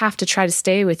do have to try to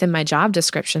stay within my job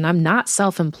description. I'm not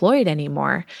self-employed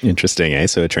anymore. Interesting, eh?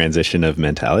 So a transition of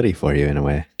mentality for you in a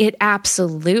way. It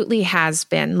absolutely has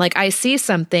been. I see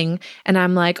something and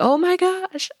I'm like, oh my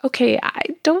gosh, okay, I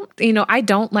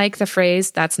don't like the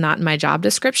phrase, that's not in my job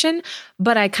description,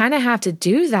 but I kind of have to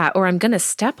do that or I'm going to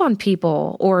step on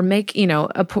people or make,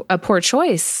 a poor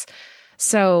choice.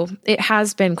 So it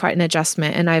has been quite an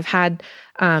adjustment. And I've had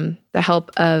the help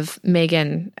of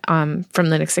Megan from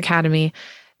Linux Academy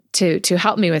to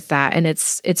help me with that. And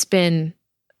it's been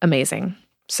amazing.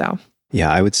 So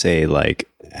yeah, I would say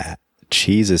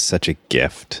Cheese is such a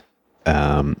gift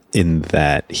in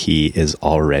that he is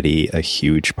already a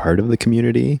huge part of the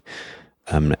community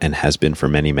and has been for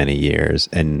many, many years.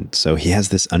 And so he has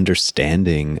this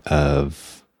understanding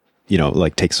of,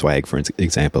 take Swag, for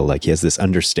example, he has this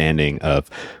understanding of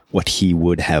what he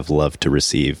would have loved to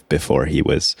receive before he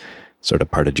was sort of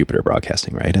part of Jupiter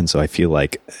Broadcasting, right? And so I feel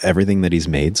like everything that he's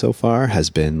made so far has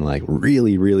been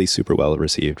really, really super well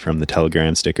received, from the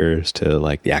Telegram stickers to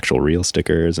the actual real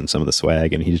stickers and some of the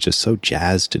swag. And he's just so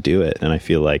jazzed to do it. And I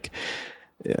feel like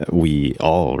we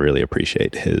all really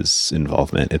appreciate his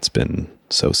involvement. It's been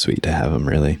so sweet to have him,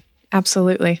 really.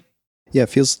 Absolutely. Yeah, it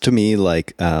feels to me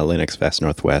like Linux Fest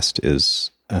Northwest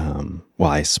is,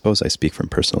 I suppose I speak from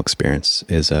personal experience,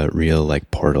 is a real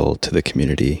portal to the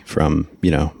community from,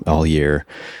 all year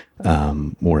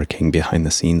working behind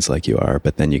the scenes like you are,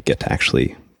 but then you get to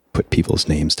actually put people's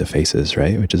names to faces,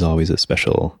 right? Which is always a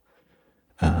special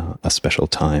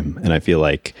time. And I feel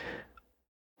like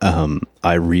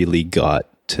I really got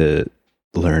to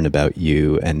learn about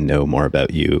you and know more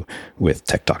about you with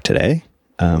Tech Talk Today.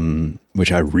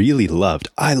 Which I really loved.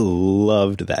 I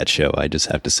loved that show, I just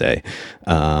have to say.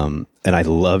 And I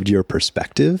loved your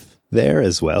perspective there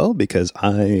as well, because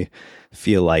I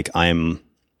feel like I'm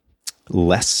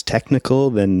less technical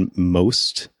than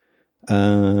most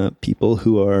people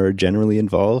who are generally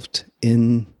involved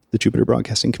in the Jupiter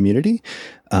Broadcasting community.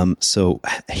 So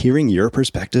hearing your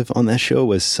perspective on that show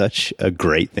was such a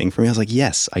great thing for me. I was like,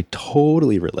 yes, I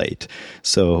totally relate.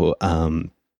 So,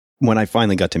 when I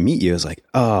finally got to meet you, I was like,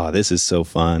 oh, this is so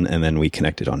fun. And then we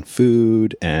connected on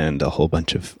food and a whole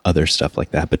bunch of other stuff like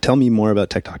that. But tell me more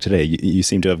about Tech Talk Today. You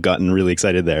seem to have gotten really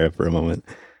excited there for a moment.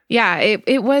 Yeah,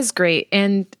 it was great.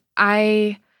 And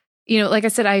I, like I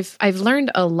said, I've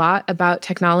learned a lot about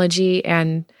technology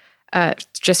and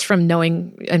just from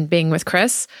knowing and being with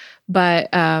Chris. But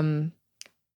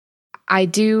I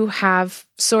do have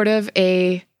sort of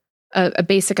a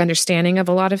basic understanding of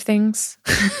a lot of things.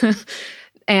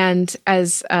 And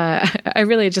as I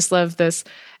really just love this,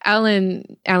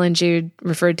 Alan Jude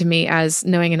referred to me as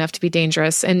knowing enough to be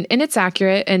dangerous, and it's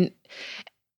accurate, and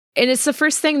it's the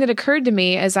first thing that occurred to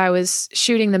me as I was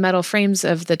shooting the metal frames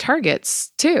of the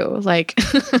targets too. My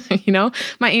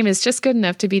aim is just good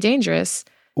enough to be dangerous.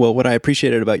 Well, what I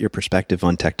appreciated about your perspective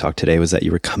on Tech Talk Today was that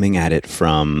you were coming at it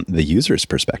from the user's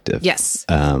perspective. Yes.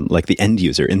 Like the end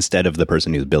user instead of the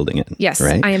person who's building it. Yes,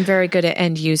 right? I am very good at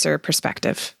end user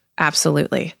perspective.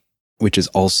 Absolutely. Which is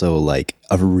also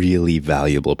a really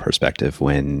valuable perspective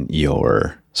when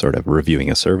you're sort of reviewing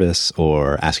a service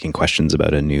or asking questions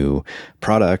about a new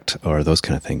product or those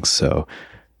kind of things. So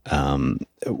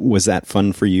was that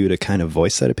fun for you to kind of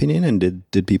voice that opinion? And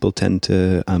did people tend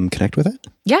to connect with it?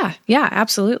 Yeah,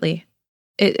 absolutely.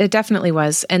 It definitely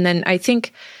was. And then I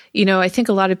think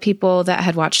a lot of people that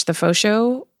had watched the faux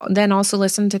show then also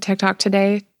listened to Tech Talk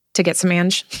Today to get some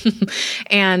Ange.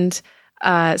 And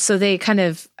so they kind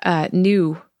of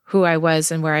knew who I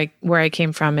was and where I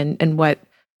came from and what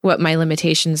my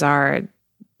limitations are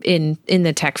in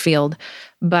the tech field.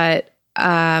 But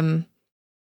I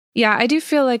do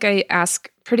feel like I ask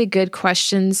pretty good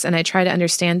questions and I try to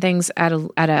understand things at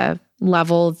a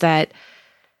level that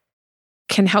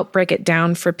can help break it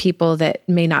down for people that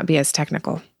may not be as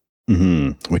technical.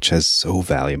 Mm-hmm. Which is so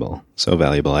valuable. So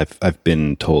valuable. I've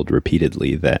been told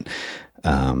repeatedly that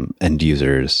end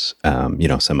users,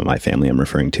 some of my family I'm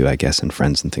referring to, I guess, and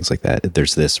friends and things like that,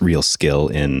 there's this real skill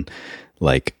in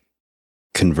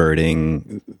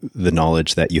converting the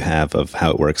knowledge that you have of how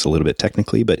it works a little bit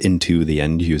technically, but into the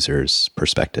end user's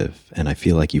perspective. And I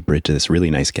feel like you bridge this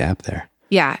really nice gap there.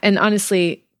 Yeah. And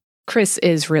honestly, Chris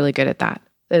is really good at that.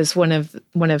 That is one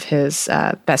of his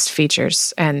best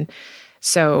features. And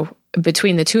so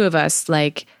between the two of us,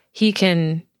 like he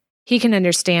can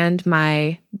understand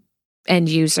my end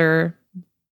user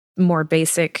more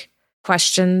basic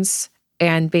questions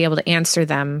and be able to answer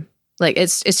them. Like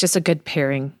it's just a good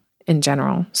pairing in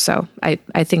general. So I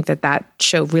think that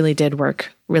show really did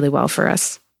work really well for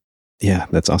us. Yeah,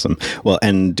 that's awesome. Well,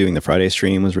 and doing the Friday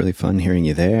stream was really fun hearing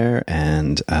you there.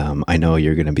 And I know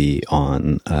you're going to be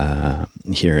on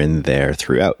here and there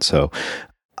throughout. So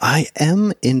I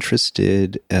am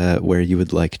interested where you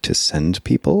would like to send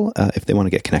people if they want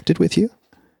to get connected with you.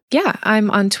 Yeah,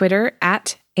 I'm on Twitter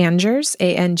at Angerz,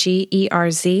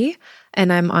 Angerz.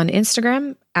 And I'm on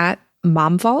Instagram at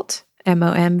Momvault,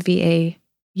 Momvault.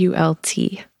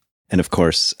 And of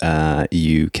course,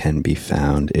 you can be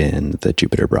found in the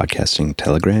Jupiter Broadcasting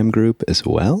Telegram group as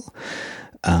well.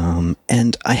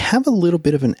 And I have a little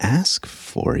bit of an ask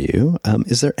for you.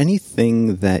 Is there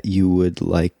anything that you would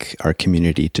like our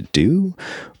community to do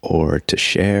or to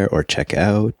share or check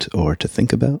out or to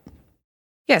think about?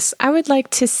 Yes, I would like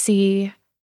to see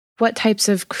what types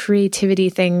of creativity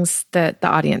things that the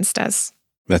audience does.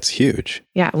 That's huge.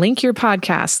 Yeah, link your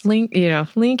podcast, link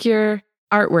your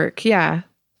artwork. Yeah,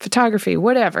 photography,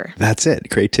 whatever. That's it.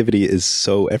 Creativity is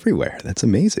so everywhere. That's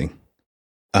amazing.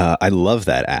 I love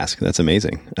that ask. That's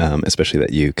amazing. Especially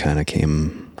that you kind of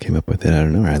came up with it out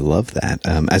of nowhere. I love that.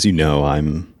 As you know,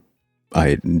 I'm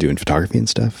doing photography and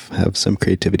stuff, have some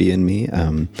creativity in me.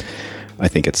 I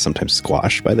think it's sometimes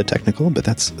squashed by the technical, but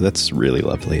that's really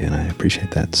lovely, and I appreciate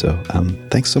that. So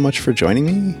thanks so much for joining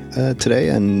me today,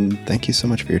 and thank you so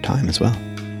much for your time as well.